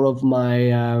more of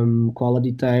my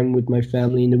quality time with my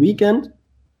family in the weekend.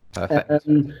 Perfect.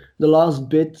 The last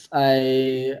bit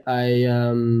I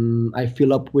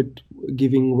fill up with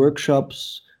giving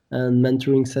workshops and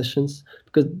mentoring sessions,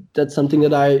 because that's something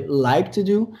that I like to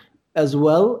do as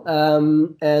well.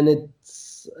 And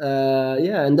it's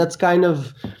and that's kind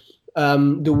of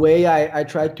the way I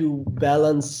try to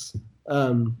balance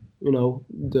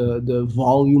the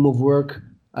volume of work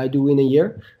I do in a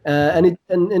year, and it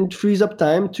frees up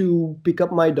time to pick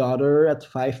up my daughter at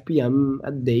 5 p.m.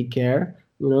 at daycare.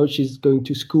 She's going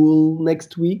to school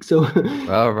next week, so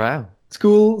Oh, wow.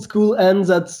 school ends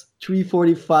at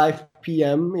 3:45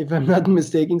 p.m. if I'm not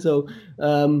mistaken. So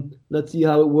let's see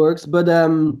how it works. But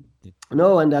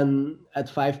no, and then at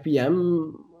 5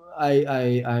 p.m.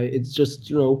 I it's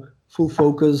just full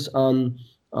focus on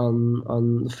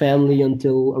the family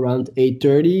until around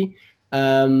 8:30,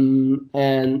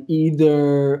 and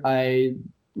either I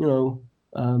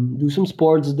do some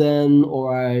sports then,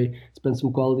 or I spend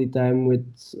some quality time with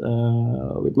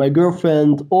my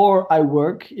girlfriend, or I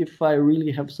work if I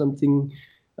really have something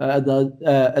a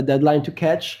deadline to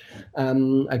catch.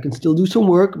 I can still do some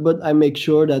work, but I make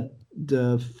sure that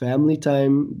the family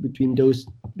time between those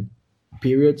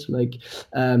periods is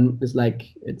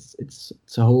like it's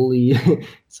a holy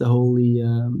it's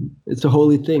a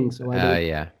holy thing. So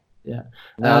Yeah.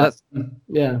 No, that's and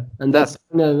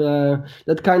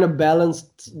that kind of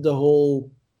balanced the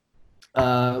whole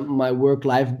my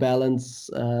work-life balance.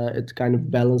 It kind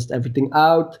of balanced everything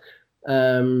out.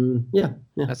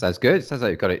 That sounds good. Sounds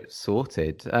like you've got it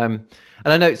sorted. And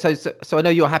I know, so I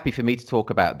know you're happy for me to talk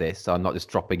about this, so I'm not just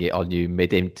dropping it on you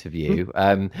mid-interview.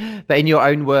 But in your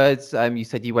own words, you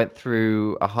said you went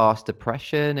through a harsh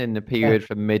depression in the period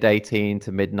from mid-18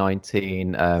 to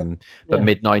mid-19, but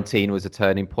mid-19 was a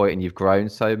turning point, and you've grown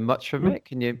so much from it.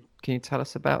 Can you tell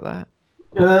us about that?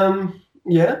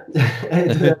 Yeah,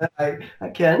 I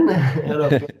can.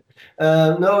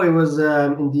 No, it was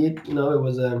indeed. No, it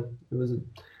was a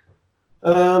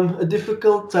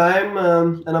difficult time,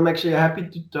 and I'm actually happy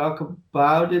to talk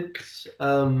about it,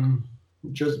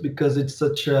 just because it's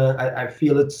such a. I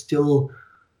feel it's still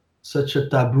such a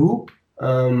taboo.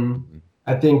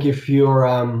 I think if you're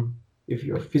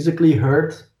physically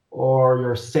hurt, or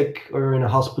you're sick, or you're in a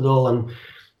hospital, and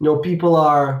people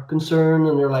are concerned,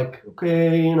 and they're like,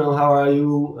 okay, how are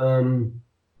you?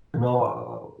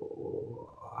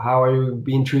 How are you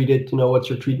being treated? What's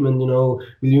your treatment? Will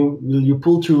you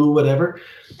pull through, whatever?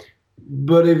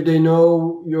 But if they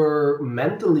know you're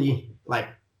mentally like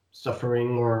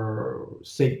suffering or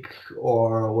sick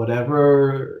or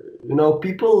whatever,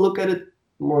 people look at it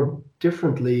more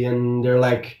differently, and they're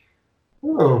like,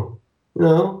 oh,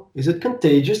 is it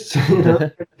contagious?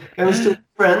 Can we still be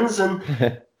friends? And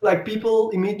like people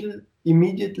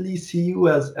immediately see you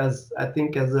as I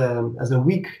think as a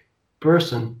weak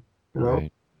person,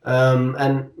 Right.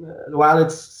 And while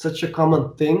it's such a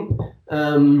common thing,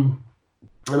 I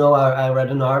read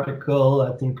an article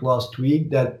I think last week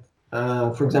that,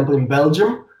 for example, in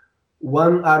Belgium,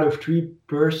 1 out of 3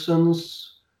 persons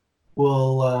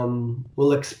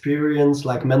will experience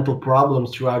like mental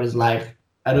problems throughout his life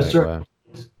at a certain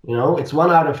point. It's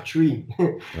 1 out of 3.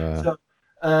 So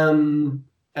and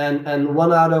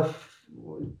 1 out of,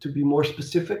 to be more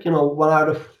specific, 1 out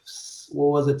of, what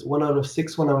was it? 1 out of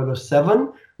 6, 1 out of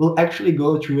 7 will actually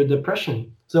go through a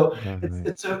depression. So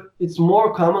it's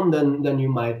more common than you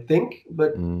might think,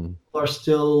 but people are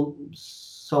still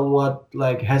somewhat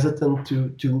like hesitant to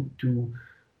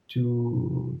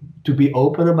be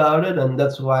open about it, and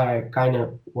that's why I kind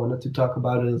of wanted to talk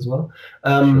about it as well.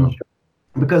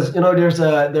 Because there's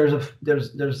a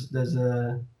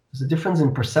difference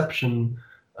in perception.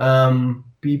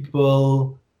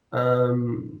 People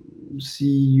see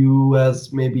you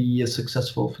as maybe a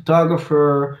successful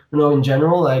photographer, in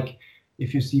general, like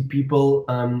if you see people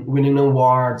winning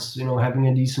awards, having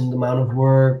a decent amount of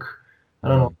work, I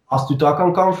don't know, asked to talk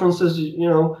on conferences,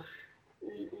 you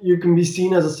can be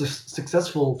seen as a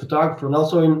successful photographer. And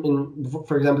also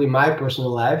for example, in my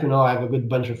personal life, I have a good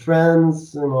bunch of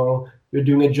friends, you're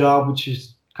doing a job which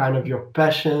is kind of your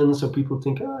passion. So people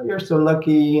think, oh, you're so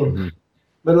lucky. And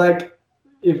but like,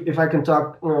 if I can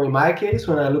talk, in my case,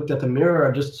 when I looked at the mirror,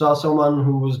 I just saw someone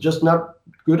who was just not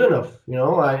good enough.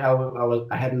 I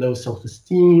had low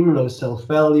self-esteem, low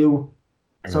self-value.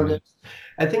 So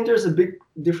I think there's a big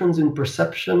difference in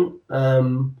perception.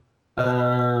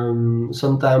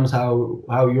 Sometimes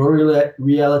how your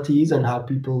reality is and how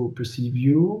people perceive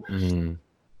you. And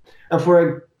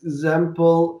for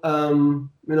example,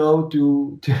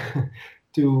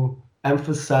 to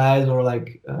emphasize or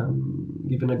like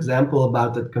give an example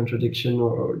about that contradiction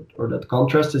or that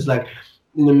contrast is like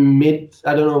in the March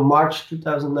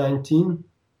 2019,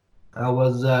 I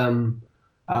was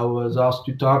asked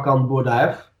to talk on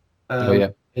Bodaiv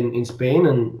in Spain,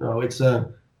 and it's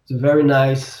a very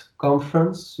nice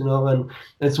conference, and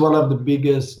it's one of the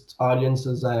biggest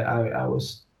audiences I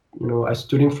was, I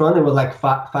stood in front. It was like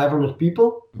 500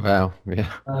 people. Wow.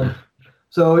 Yeah.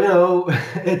 So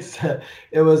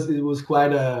it was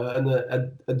quite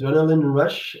an adrenaline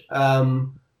rush.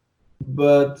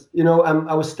 But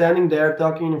I was standing there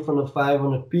talking in front of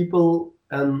 500 people,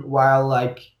 and while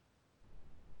like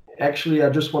actually I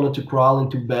just wanted to crawl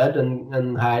into bed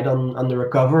and hide under a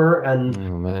cover. And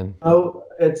oh man,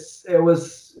 it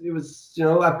was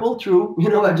I pulled through.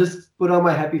 I just put on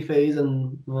my happy face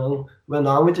and went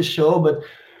on with the show. But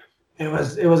it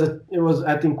was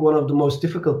I think one of the most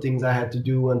difficult things I had to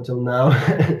do until now.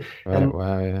 Right.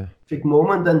 Wow. Yeah. Big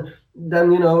moment. And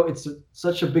then it's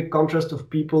such a big contrast of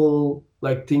people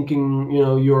like thinking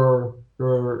you're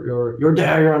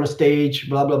there, you're on a stage,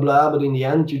 blah blah blah, but in the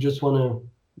end you just want to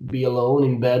be alone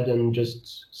in bed and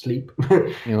just sleep.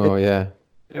 Oh yeah.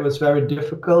 It was very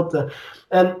difficult.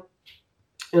 And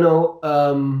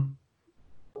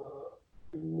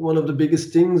one of the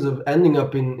biggest things of ending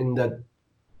up in that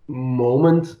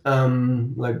moment,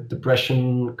 like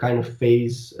depression kind of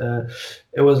phase,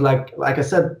 it was like I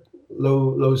said,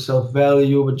 low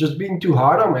self-value, but just being too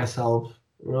hard on myself,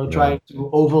 trying to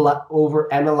over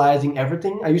analyzing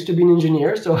everything. I used to be an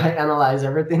engineer, so I analyze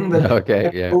everything, but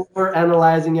over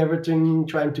analyzing everything,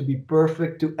 trying to be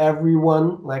perfect to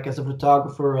everyone, like as a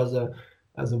photographer, as a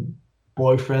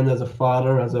boyfriend, as a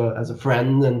father, as a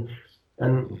friend.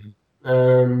 And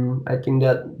I think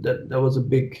that was a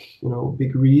big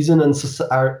reason. And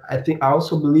I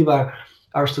also believe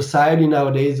our society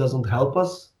nowadays doesn't help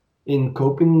us in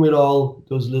coping with all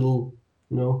those little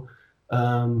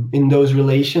in those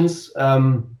relations,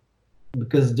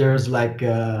 because there's like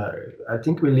I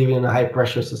think we live in a high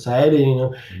pressure society.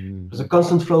 There's a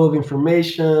constant flow of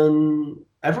information.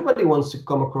 Everybody wants to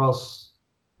come across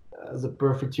as a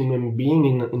perfect human being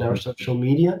in our social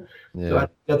media. So I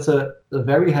think that's a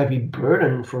very heavy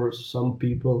burden for some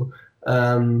people,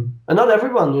 and not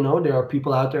everyone. There are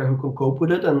people out there who can cope with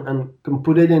it and can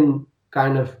put it in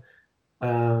kind of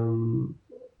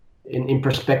in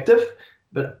perspective,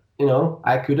 but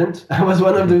I couldn't. I was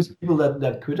one of those people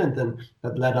that couldn't, and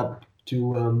that led up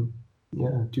to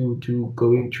to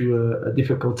going through a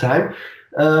difficult time.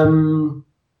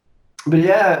 But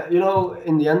yeah,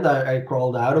 in the end, I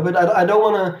crawled out of it. I don't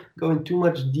want to go in too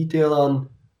much detail on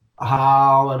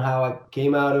how I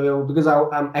came out of it, because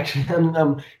I'm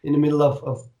in the middle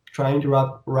of trying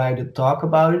to write a talk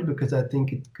about it, because I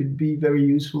think it could be very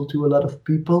useful to a lot of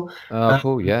people. Oh,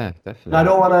 cool. Yeah, definitely. I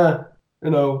don't want to,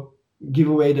 give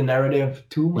away the narrative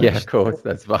too much. Yeah, of course,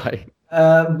 that's fine.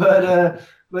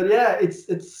 But yeah,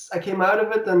 it's I came out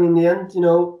of it, and in the end,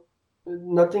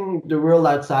 nothing, the world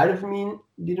outside of me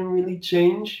didn't really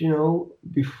change.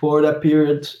 Before that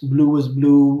period, blue was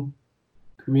blue,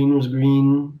 green was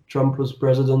green, Trump was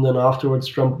president, and afterwards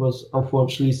Trump was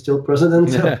unfortunately still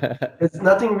president. So it's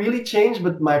nothing really changed,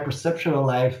 but my perception of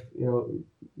life,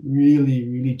 really,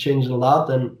 really changed a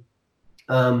lot. And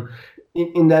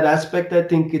in that aspect, I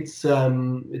think it's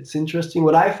interesting.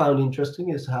 What I found interesting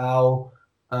is how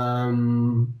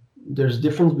there's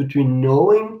difference between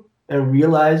knowing and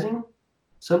realizing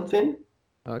something.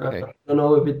 Okay. I don't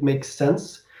know if it makes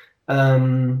sense,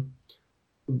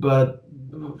 but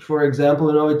for example,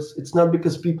 it's not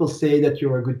because people say that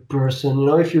you're a good person.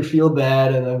 If you feel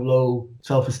bad and have low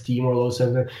self-esteem or low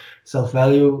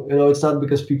self-value, it's not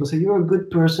because people say you're a good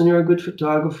person, you're a good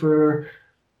photographer.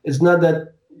 It's not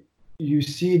that you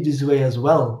see it this way as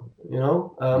well,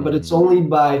 but it's only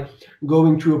by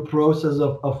going through a process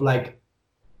of like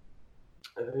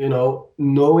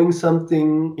knowing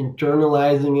something,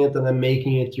 internalizing it, and then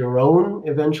making it your own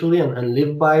eventually, and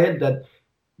live by it, that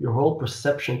your whole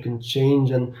perception can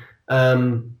change. And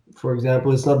for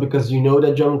example, it's not because you know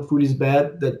that junk food is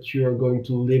bad that you're going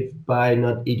to live by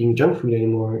not eating junk food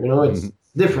anymore. It's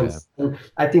difference. Yeah. And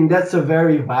I think that's a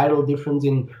very vital difference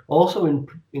in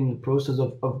the process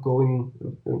of going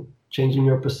changing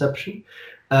your perception.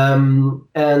 And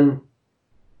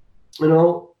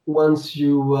once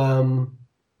you're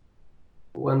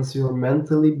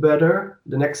mentally better,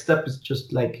 the next step is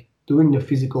just like doing the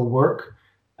physical work.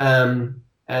 And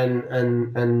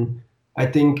I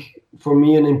think for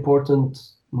me an important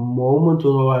moment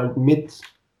was around mid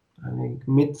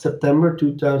September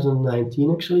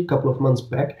 2019, actually a couple of months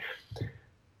back.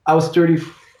 I was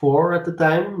 34 at the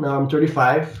time. Now I'm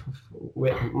 35,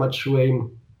 way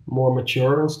more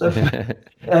mature and stuff.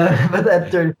 But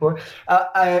at 34,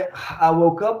 I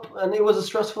woke up and it was a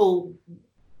stressful,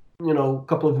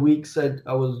 couple of weeks.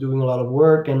 I was doing a lot of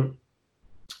work, and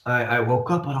I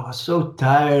woke up and I was so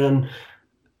tired, and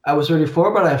I was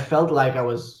 34, but I felt like I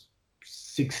was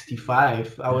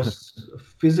 65. I was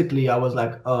physically, I was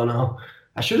like, oh no,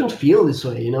 I shouldn't feel this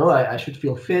way. I should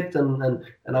feel fit, and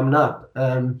I'm not.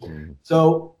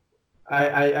 So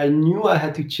I knew I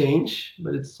had to change,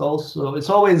 but it's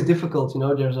always difficult.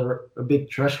 There's a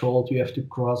big threshold you have to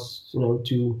cross,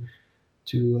 to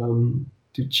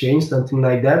change something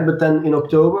like that. But then in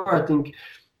October, I think,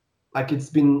 like, it's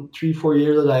been 3-4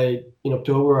 years that in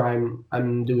October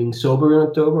I'm doing sober in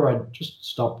October. I just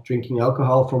stopped drinking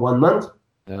alcohol for 1 month.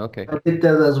 Okay. I did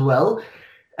that as well,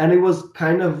 and it was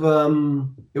kind of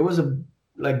it was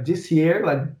like this year,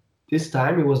 like this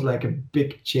time, it was like a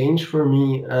big change for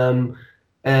me.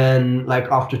 And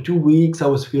like after 2 weeks, I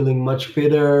was feeling much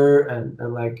fitter and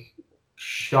like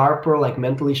sharper, like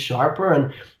mentally sharper.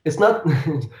 And it's not.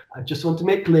 I just want to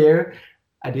make clear,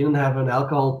 I didn't have an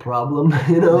alcohol problem.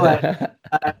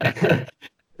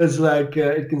 It's like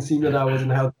it can seem that I was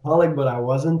an alcoholic, but I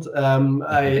wasn't.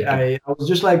 I was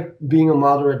just like being a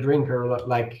moderate drinker.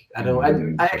 Like, I don't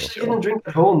know. I actually didn't drink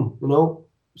at home.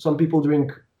 Some people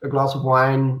drink a glass of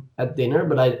wine at dinner,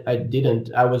 but I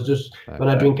didn't. I was just, when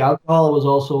I drink alcohol, it was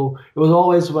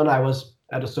always when I was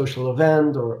at a social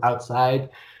event or outside.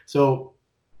 So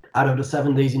out of the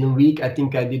 7 days in a week, I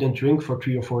think I didn't drink for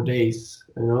 3 or 4 days.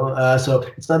 So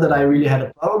it's not that I really had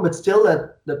a problem, but still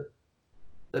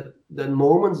the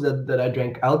moments that I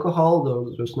drank alcohol,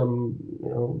 those some,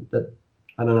 that,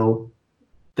 I don't know,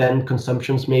 10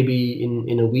 consumptions maybe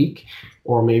in a week,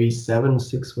 or maybe 7,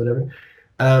 6, whatever.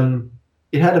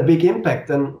 It had a big impact.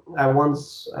 And I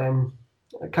once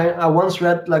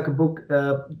read like a book,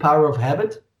 Power of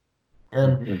Habit,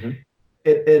 and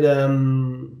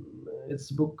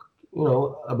it's a book,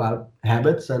 about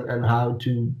habits and how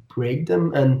to break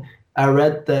them. And I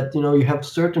read that you have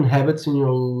certain habits in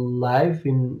your life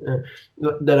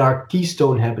that are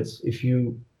keystone habits. If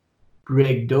you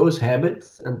break those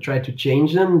habits and try to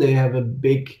change them, they have a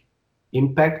big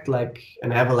impact, like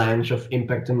an avalanche of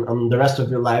impact on the rest of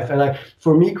your life. And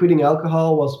for me, quitting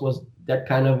alcohol was that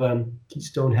kind of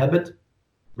keystone habit.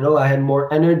 I had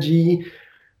more energy.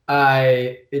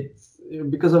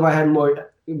 Because I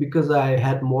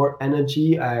had more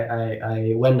energy,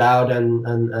 I went out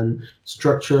and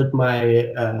structured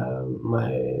my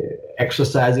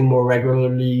exercising more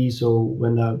regularly. So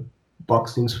went out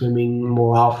boxing, swimming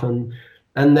more often.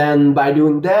 And then by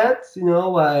doing that,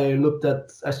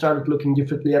 I started looking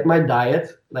differently at my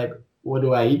diet, like what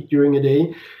do I eat during a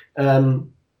day.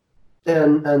 And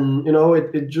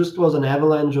it just was an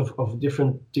avalanche of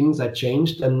different things I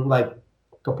changed. And like a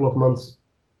couple of months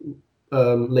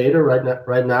later,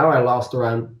 right now, I lost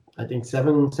around, I think,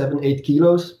 8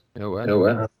 kilos. Oh,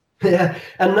 wow. Yeah,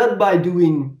 and not by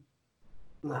living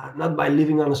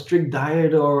on a strict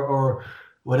diet or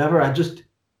whatever. I just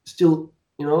still,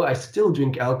 I still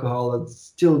drink alcohol. I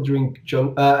still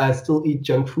eat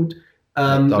junk food.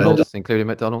 McDonald's, including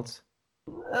McDonald's?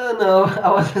 No,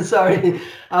 I wasn't. Sorry,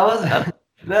 I was.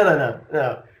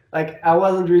 No. Like, I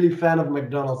wasn't really a fan of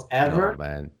McDonald's ever. Oh,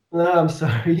 man. No, I'm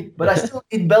sorry, but I still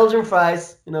eat Belgian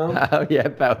fries. Oh, yeah,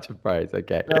 Belgian fries.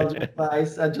 Okay. Belgian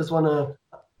fries. I just want to,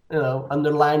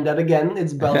 underline that again.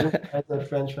 It's Belgian fries, not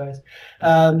French fries.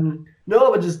 No,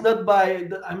 but it's not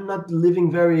I'm not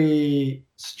living very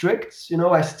strict.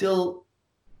 I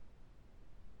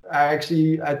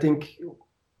think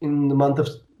in the month of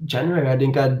January, I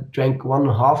think I drank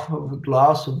 1/2 of a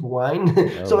glass of wine.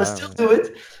 So wow. I still do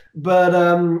it. But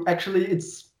actually,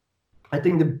 I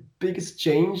think the biggest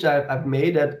change I've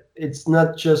made, that it's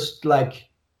not just like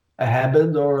a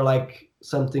habit or like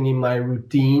something in my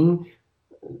routine.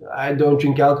 I don't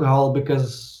drink alcohol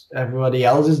because everybody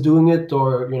else is doing it,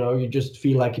 or you just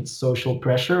feel like it's social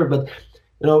pressure. But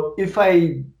if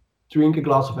I drink a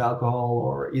glass of alcohol,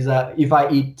 or if I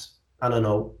eat, I don't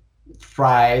know,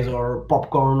 fries or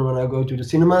popcorn when I go to the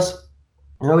cinemas,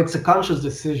 it's a conscious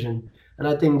decision. And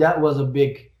I think that was a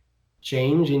big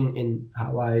change in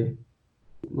how I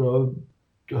live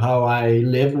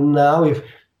now. If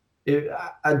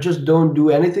I just don't do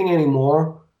anything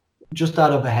anymore just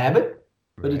out of a habit,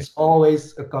 but Right. it's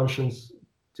always a conscious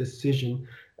decision.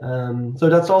 So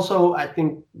that's also, I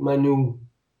think, my new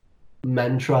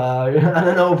mantra. I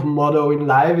don't know, motto in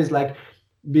life is like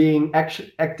being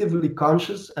actively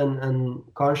conscious and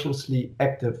consciously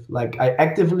active. Like I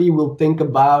actively will think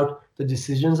about the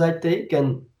decisions I take,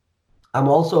 and I'm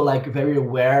also like very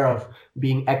aware of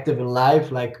being active in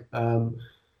life, like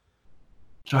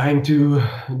trying to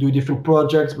do different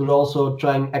projects, but also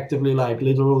trying actively, like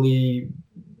literally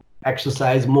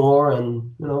exercise more.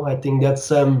 And I think That's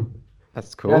yeah,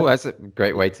 cool. That's a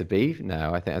great way to be now.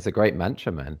 I think that's a great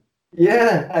mantra, man.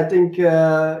 yeah, I think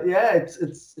yeah,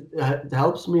 it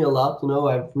helps me a lot.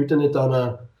 I've written it on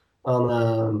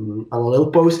a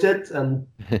little post-it, and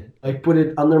I put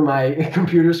it under my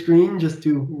computer screen just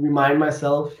to remind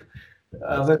myself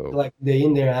of That's it, cool. like day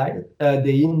in, day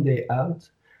out.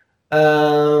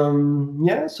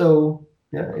 Yeah, so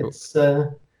yeah, Cool.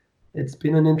 it's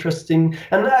been an interesting,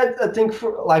 and I think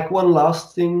for like one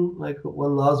last thing, like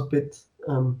one last bit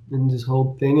in this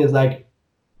whole thing is like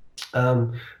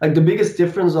the biggest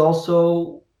difference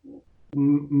also,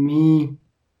 me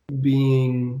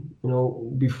being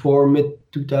before mid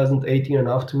 2018 and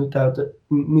after mid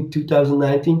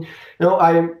 2019,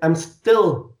 I'm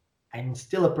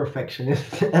still a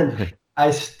perfectionist, and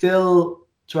I still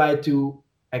try to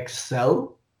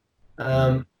excel.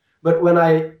 Mm. But when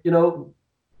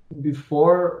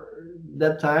before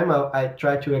that time, I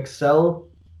try to excel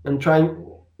and trying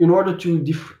in order to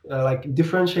like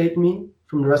differentiate me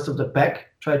from the rest of the pack,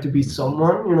 try to be Mm.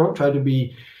 someone, try to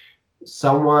be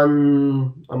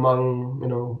someone among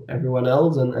everyone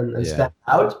else, and Yeah. stand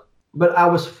out. But I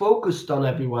was focused on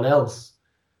everyone else.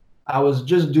 I was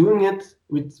just doing it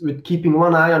with keeping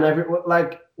one eye on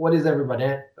like what is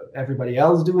everybody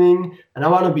else doing, and I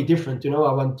want to be different.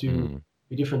 I want to Mm.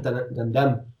 be different than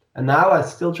them. And now I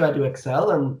still try to excel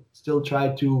and still try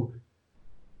to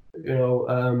you know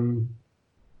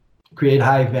create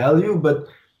high value, but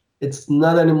it's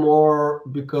not anymore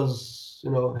because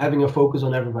having a focus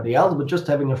on everybody else, but just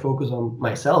having a focus on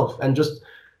myself, and just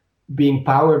being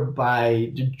powered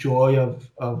by the joy of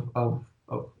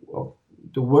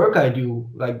the work I do,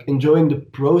 like enjoying the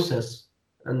process,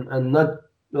 and not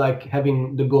like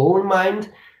having the goal in mind,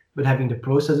 but having the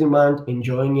process in mind,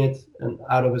 enjoying it, and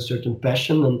out of a certain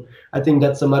passion. And I think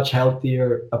that's a much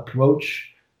healthier approach.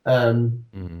 um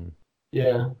Mm.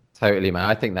 yeah. Totally, man.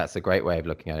 I think that's a great way of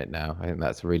looking at it now. I think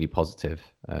that's really positive.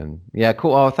 And yeah,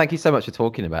 cool. Oh, thank you so much for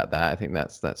talking about that. I think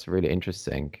that's really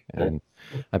interesting, and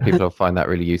people will find that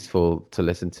really useful to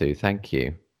listen to. Thank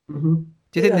you. Mhm.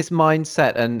 Do you think Yeah. this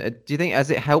mindset and do you think has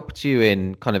it helped you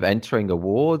in kind of entering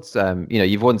awards?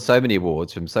 You've won so many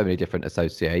awards from so many different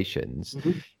associations.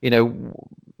 Mhm.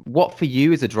 What for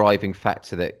you is a driving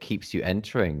factor that keeps you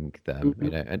entering them?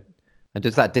 Mhm. And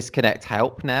does that disconnect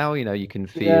help now? You can Yeah.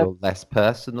 feel less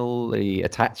personally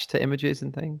attached to images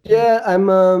and things. Yeah,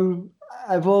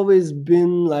 I've always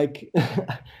been like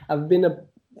I've been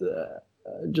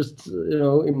just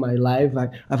in my life,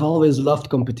 I've always loved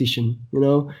competition.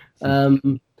 um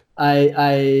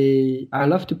I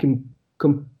love to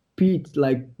compete,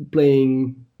 like playing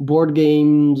board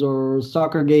games or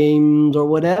soccer games or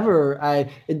whatever.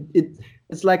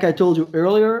 It's like I told you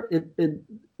earlier,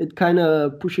 it kind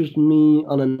of pushes me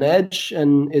on an edge,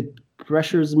 and it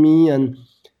pressures me. And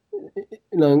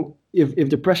if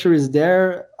the pressure is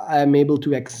there, I'm able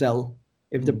to excel.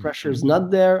 If the Mm. pressure is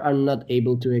not there, I'm not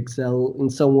able to excel in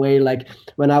some way. Like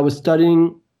when I was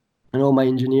studying, my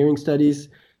engineering studies,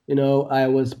 I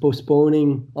was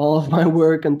postponing all of my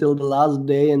work until the last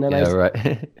day, and then Yeah, right.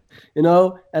 and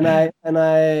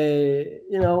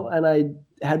I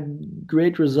had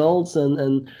great results,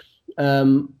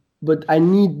 but I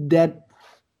need that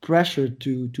pressure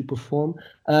to perform.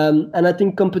 And I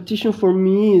think competition for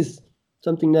me is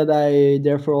something that I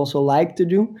therefore also like to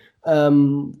do.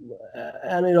 Um,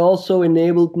 and it also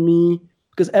enabled me,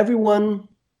 because everyone,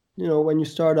 when you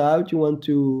start out, you want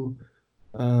to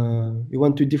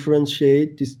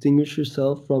differentiate, distinguish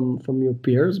yourself from your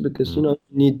peers, because Mm. you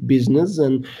need business,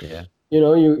 and Yeah.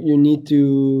 you need to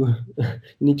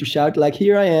you need to shout like,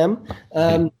 here I am.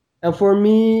 And for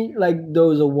me, like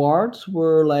those awards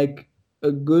were like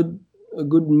a good a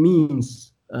good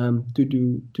means to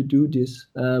do this.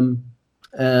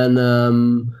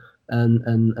 And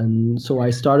so I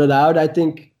started out. I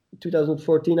think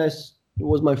 2014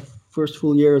 was my first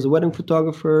full year as a wedding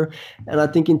photographer, and I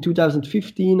think in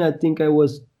 2015 I think I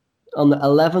was on the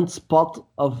 11th spot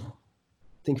of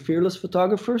I think Fearless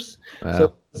Photographers.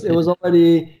 Wow. So it was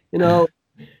already, it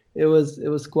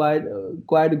was quite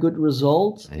a good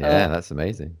result. Yeah, that's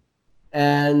amazing.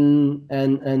 And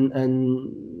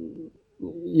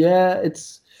yeah,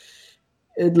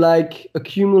 it like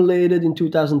accumulated in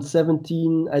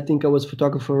 2017. I think I was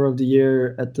photographer of the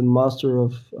year at the Master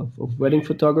of Wedding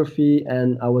Photography,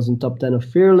 and I was in top 10 of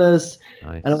Fearless.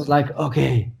 Nice. And I was like,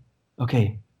 okay,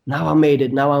 now I made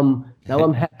it. Now I'm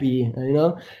happy,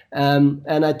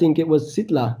 and I think it was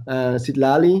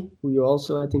Sitlali, who you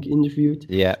also I think interviewed.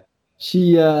 Yeah.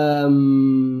 She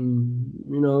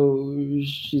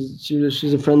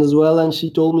she's a friend as well, and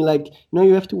she told me, like,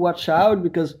 you have to watch out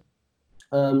because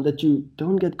that you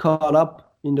don't get caught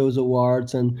up in those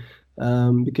awards, and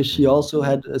because she also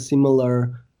had a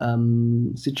similar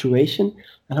situation,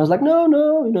 and I was like,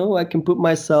 no, I can put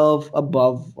myself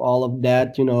above all of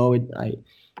that.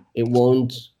 It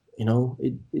won't,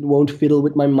 it won't fiddle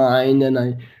with my mind, and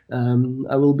I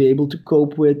will be able to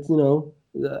cope with the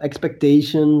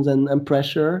expectations and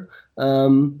pressure.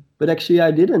 But actually,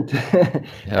 I didn't.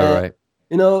 All right.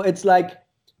 It's like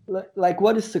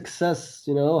what is success?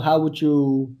 How would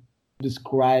you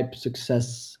describe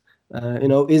success?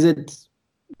 Is it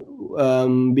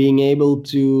being able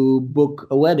to book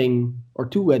a wedding or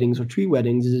 2 weddings or 3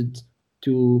 weddings? Is it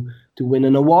to win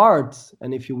an award?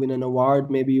 And if you win an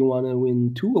award, maybe you want to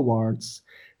win 2 awards,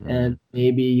 and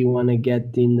maybe you want to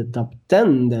get in the top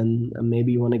 10, then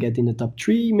maybe you want to get in the top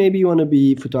 3, maybe you want to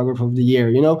be photographer of the year.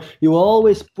 You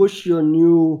always push your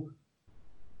new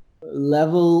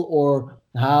level or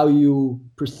how you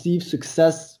perceive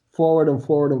success forward and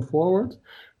forward and forward,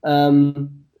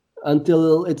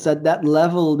 until it's at that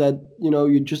level that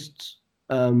you just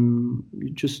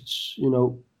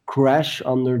crash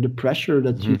under the pressure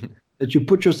that you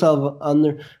put yourself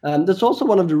under. That's also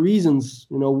one of the reasons,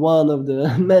 one of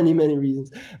the many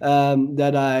reasons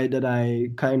that I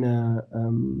kind of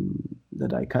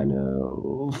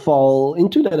fall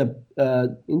into that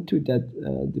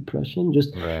depression,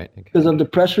 just right. Okay. because of the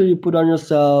pressure you put on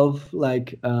yourself,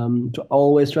 like to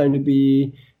always trying to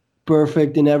be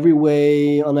perfect in every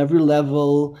way, on every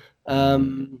level.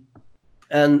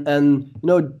 And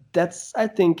that's, I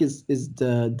think, is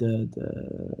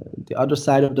the other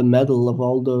side of the medal of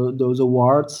all those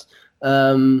awards.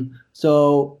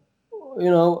 So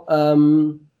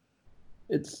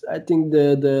it's, I think,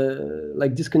 the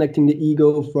like disconnecting the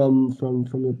ego from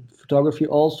your photography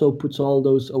also puts all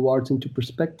those awards into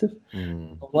perspective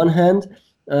on one hand,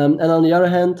 and on the other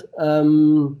hand,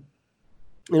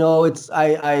 it's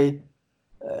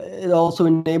it also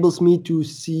enables me to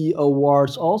see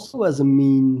awards also as a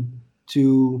mean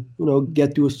to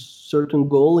get to a certain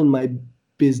goal in my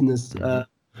business.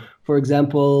 For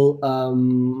example,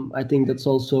 I think that's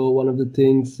also one of the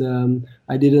things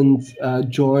I didn't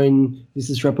join This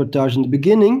Is Reportage in the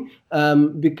beginning,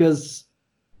 because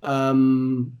I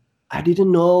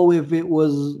didn't know if it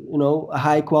was a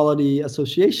high quality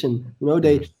association.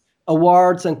 They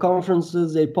awards and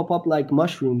conferences, they pop up like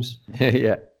mushrooms.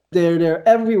 Yeah. They're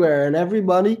everywhere, and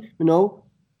everybody,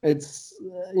 it's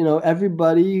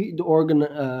everybody,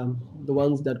 the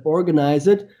ones that organize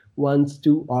it wants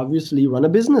to obviously run a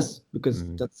business, because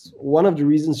that's one of the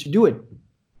reasons you do it.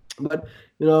 But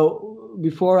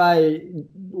before I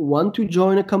want to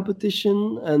join a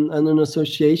competition and an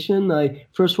association, I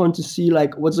first want to see,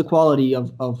 like, what's the quality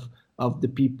of the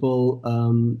people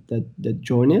that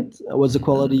join it, what's the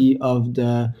quality of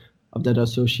that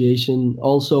association.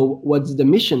 Also, what's the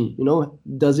mission?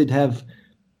 Does it have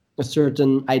a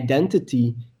certain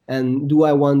identity, and do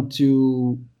I want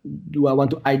to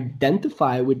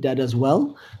identify with that as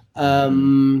well?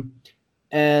 And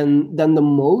then the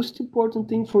most important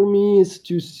thing for me is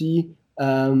to see,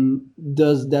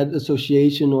 does that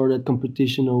association or that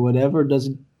competition or whatever, does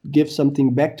it give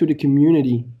something back to the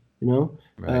community?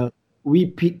 Right. We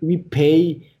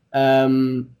pay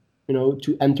to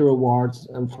enter awards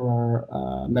and for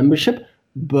our membership,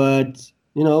 but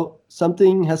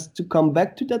something has to come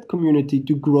back to that community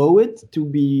to grow it, to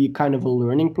be kind of a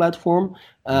learning platform.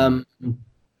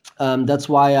 That's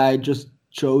why I just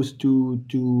chose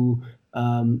to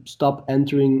stop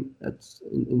entering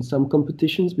in some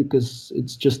competitions, because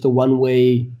it's just a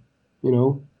one-way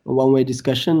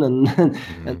discussion, and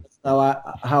and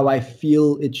how I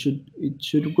feel it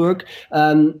should work.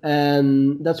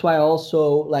 And that's why I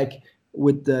also, like,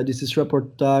 with This Is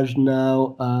Reportage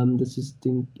now.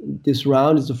 This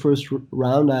round is the first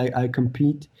round I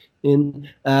compete in.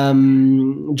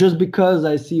 Just because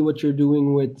I see what you're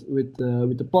doing with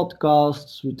the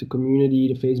podcasts, with the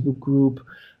community, the Facebook group.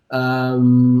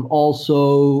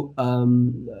 Also,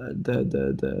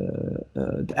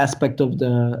 the aspect of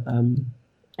the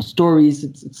stories.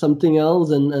 It's something else,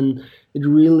 and it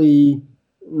really.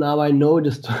 Now I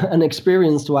noticed and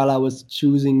experienced while I was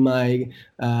choosing my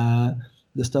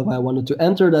the stuff I wanted to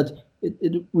enter, that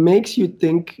it makes you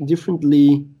think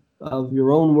differently of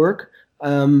your own work,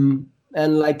 and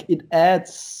like it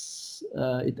adds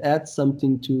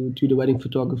something to the wedding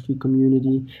photography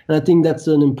community. And I think that's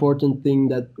an important thing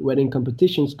that wedding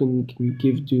competitions can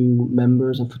give to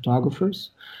members and photographers.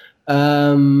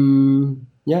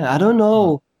 Yeah, I don't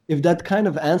know if that kind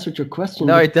of answered your question.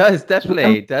 No, it does,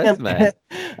 definitely. It does, man.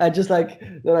 I just like,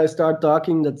 when I start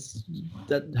talking,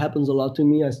 that happens a lot to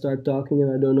me. I start talking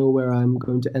and I don't know where I'm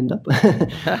going to end up.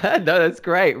 No, that's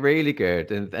great. Really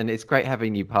good. And it's great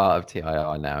having you part of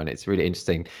TIR now. And it's really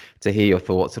interesting to hear your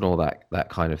thoughts and all that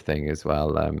kind of thing as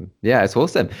well. Yeah, it's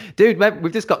awesome. Dude,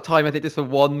 we've just got time, I think, just for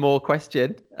one more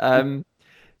question.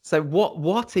 So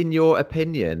what in your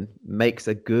opinion makes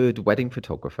a good wedding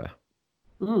photographer?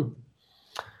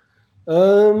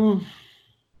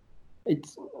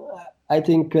 It's, I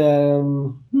think,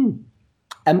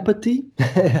 empathy.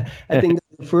 I think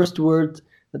that's the first word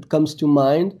that comes to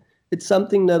mind. It's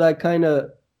something that I kind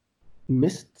of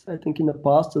missed, I think, in the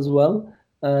past as well.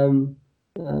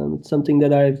 It's something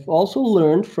that I've also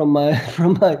learned from my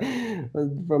from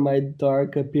my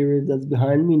dark period that's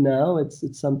behind me now. It's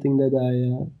something that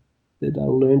I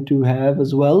learned to have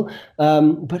as well.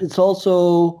 But it's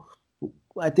also,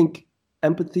 I think,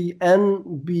 empathy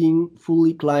and being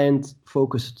fully client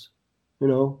focused,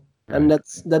 and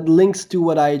that links to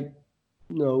what I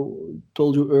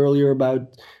told you earlier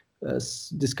about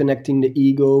disconnecting the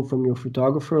ego from your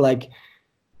photographer. Like,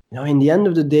 in the end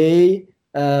of the day,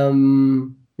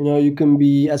 you can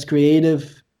be as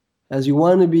creative as you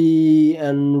want to be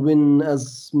and win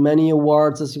as many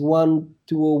awards as you want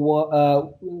to,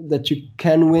 that you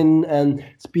can win, and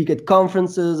speak at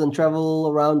conferences and travel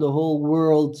around the whole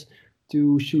world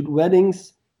to shoot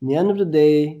weddings. In the end of the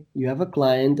day, you have a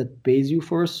client that pays you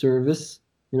for a service,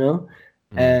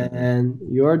 and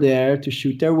you're there to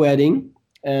shoot their wedding,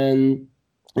 and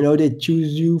they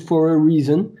choose you for a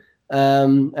reason,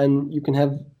 and you can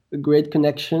have a great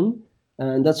connection,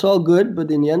 and that's all good.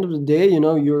 But in the end of the day,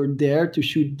 you're there to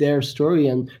shoot their story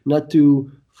and not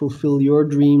to fulfill your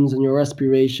dreams and your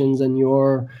aspirations and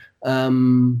your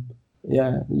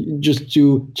just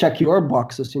to check your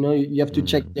boxes. You have to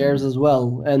check theirs as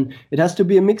well, and it has to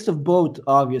be a mix of both,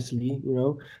 obviously.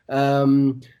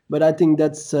 But I think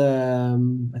that's a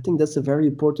very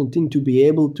important thing, to be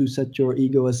able to set your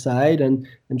ego aside and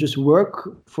just work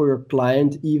for your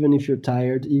client, even if you're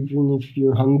tired, even if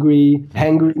you're hungry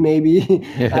maybe.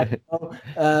 I don't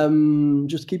know.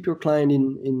 Just keep your client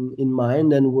in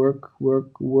mind and work. I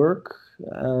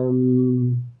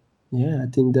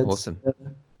think that's awesome.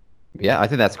 Yeah, I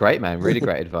think that's great, man. Really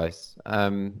great advice.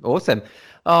 Awesome.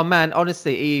 Oh, man,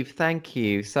 honestly, Yves, thank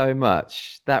you so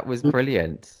much. That was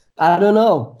brilliant. I don't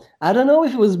know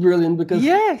if it was brilliant, because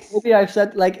maybe I've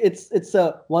said, like, it's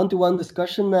a one-to-one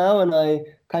discussion now, and I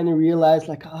kind of realized,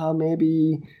 like,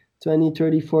 maybe 20,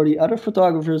 30, 40 other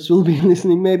photographers will be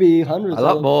listening, maybe hundreds. A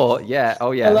lot more. Yeah.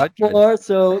 Oh, yeah. A lot more.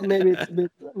 So maybe it's a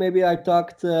bit, maybe I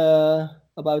talked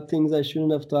about things I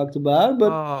shouldn't have talked about.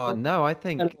 But no, I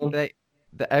think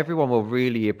that everyone will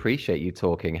really appreciate you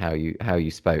talking how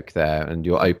you spoke there and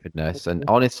your openness. And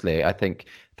honestly, I think,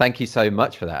 thank you so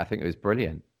much for that. I think it was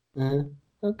brilliant.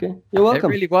 Okay, you're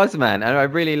welcome. It really was, man, and I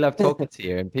really love talking to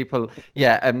you. And people,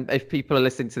 if people are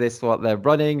listening to this while they're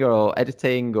running or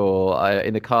editing or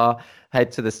in the car,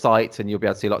 head to the site and you'll be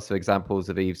able to see lots of examples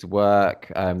of Yves' work.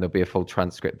 There'll be a full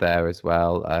transcript there as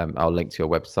well. I'll link to your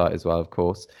website as well, of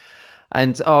course.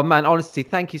 And oh man, honestly,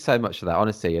 thank you so much for that.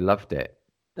 Honestly, I loved it.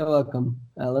 You're welcome,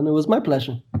 Alan. It was my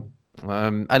pleasure.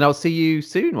 And I'll see you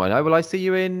soon. Will I see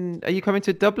you are you coming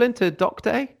to Dublin to Doc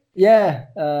Day? Yeah,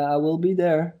 I will be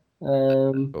there.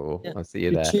 Cool. I'll see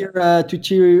you there. To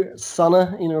cheer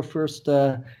Sanne in her first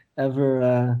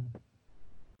ever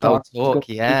talk.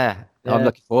 Yeah. I'm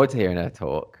looking forward to hearing her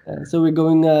talk. So we're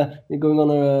going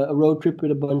on a road trip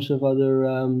with a bunch of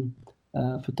other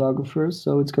photographers.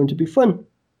 So it's going to be fun.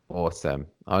 Awesome.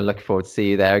 I'm looking forward to see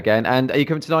you there again. And are you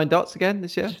coming to Nine Dots again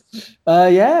this year?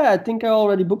 Yeah, I think I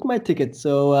already booked my ticket.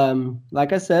 So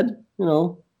like I said,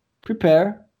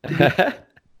 prepare.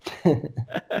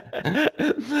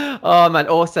 Oh man,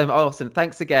 awesome.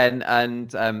 Thanks again,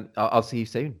 and I'll see you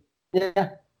soon. Yeah,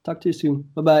 Talk to you soon.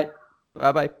 Bye-bye.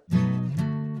 Bye-bye.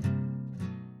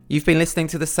 You've been listening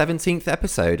to the 17th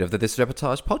episode of the This Is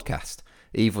Reportage podcast.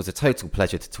 Eve was a total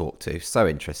pleasure to talk to. So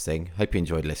interesting. Hope you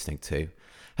enjoyed listening too.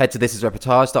 Head to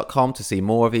thisisreportage.com to see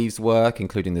more of Eve's work,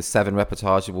 including the 7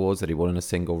 Reportage Awards that he won in a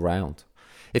single round.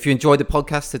 If you enjoyed the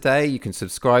podcast today, you can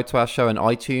subscribe to our show on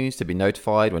iTunes to be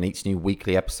notified when each new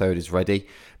weekly episode is ready,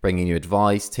 bringing you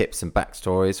advice, tips and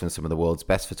backstories from some of the world's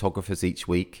best photographers each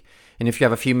week. And if you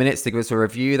have a few minutes to give us a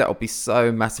review, that would be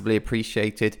so massively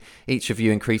appreciated. Each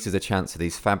review increases the chance of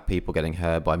these fab people getting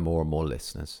heard by more and more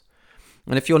listeners.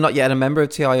 And if you're not yet a member of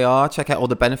TIR, check out all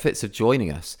the benefits of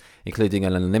joining us, including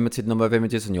an unlimited number of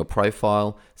images on your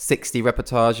profile, 60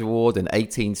 Reportage Award and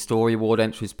 18 Story Award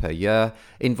entries per year,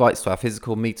 invites to our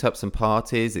physical meetups and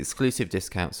parties, exclusive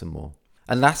discounts and more.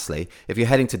 And lastly, if you're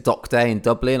heading to Doc Day in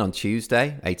Dublin on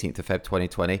Tuesday, 18th of Feb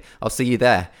 2020, I'll see you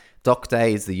there. Doc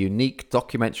Day is the unique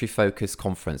documentary-focused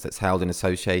conference that's held in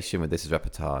association with This Is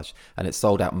Reportage, and it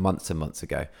sold out months and months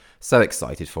ago. So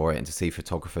excited for it and to see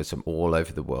photographers from all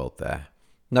over the world there.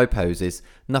 No poses,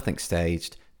 nothing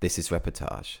staged, This Is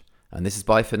Reportage. And this is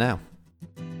bye for now.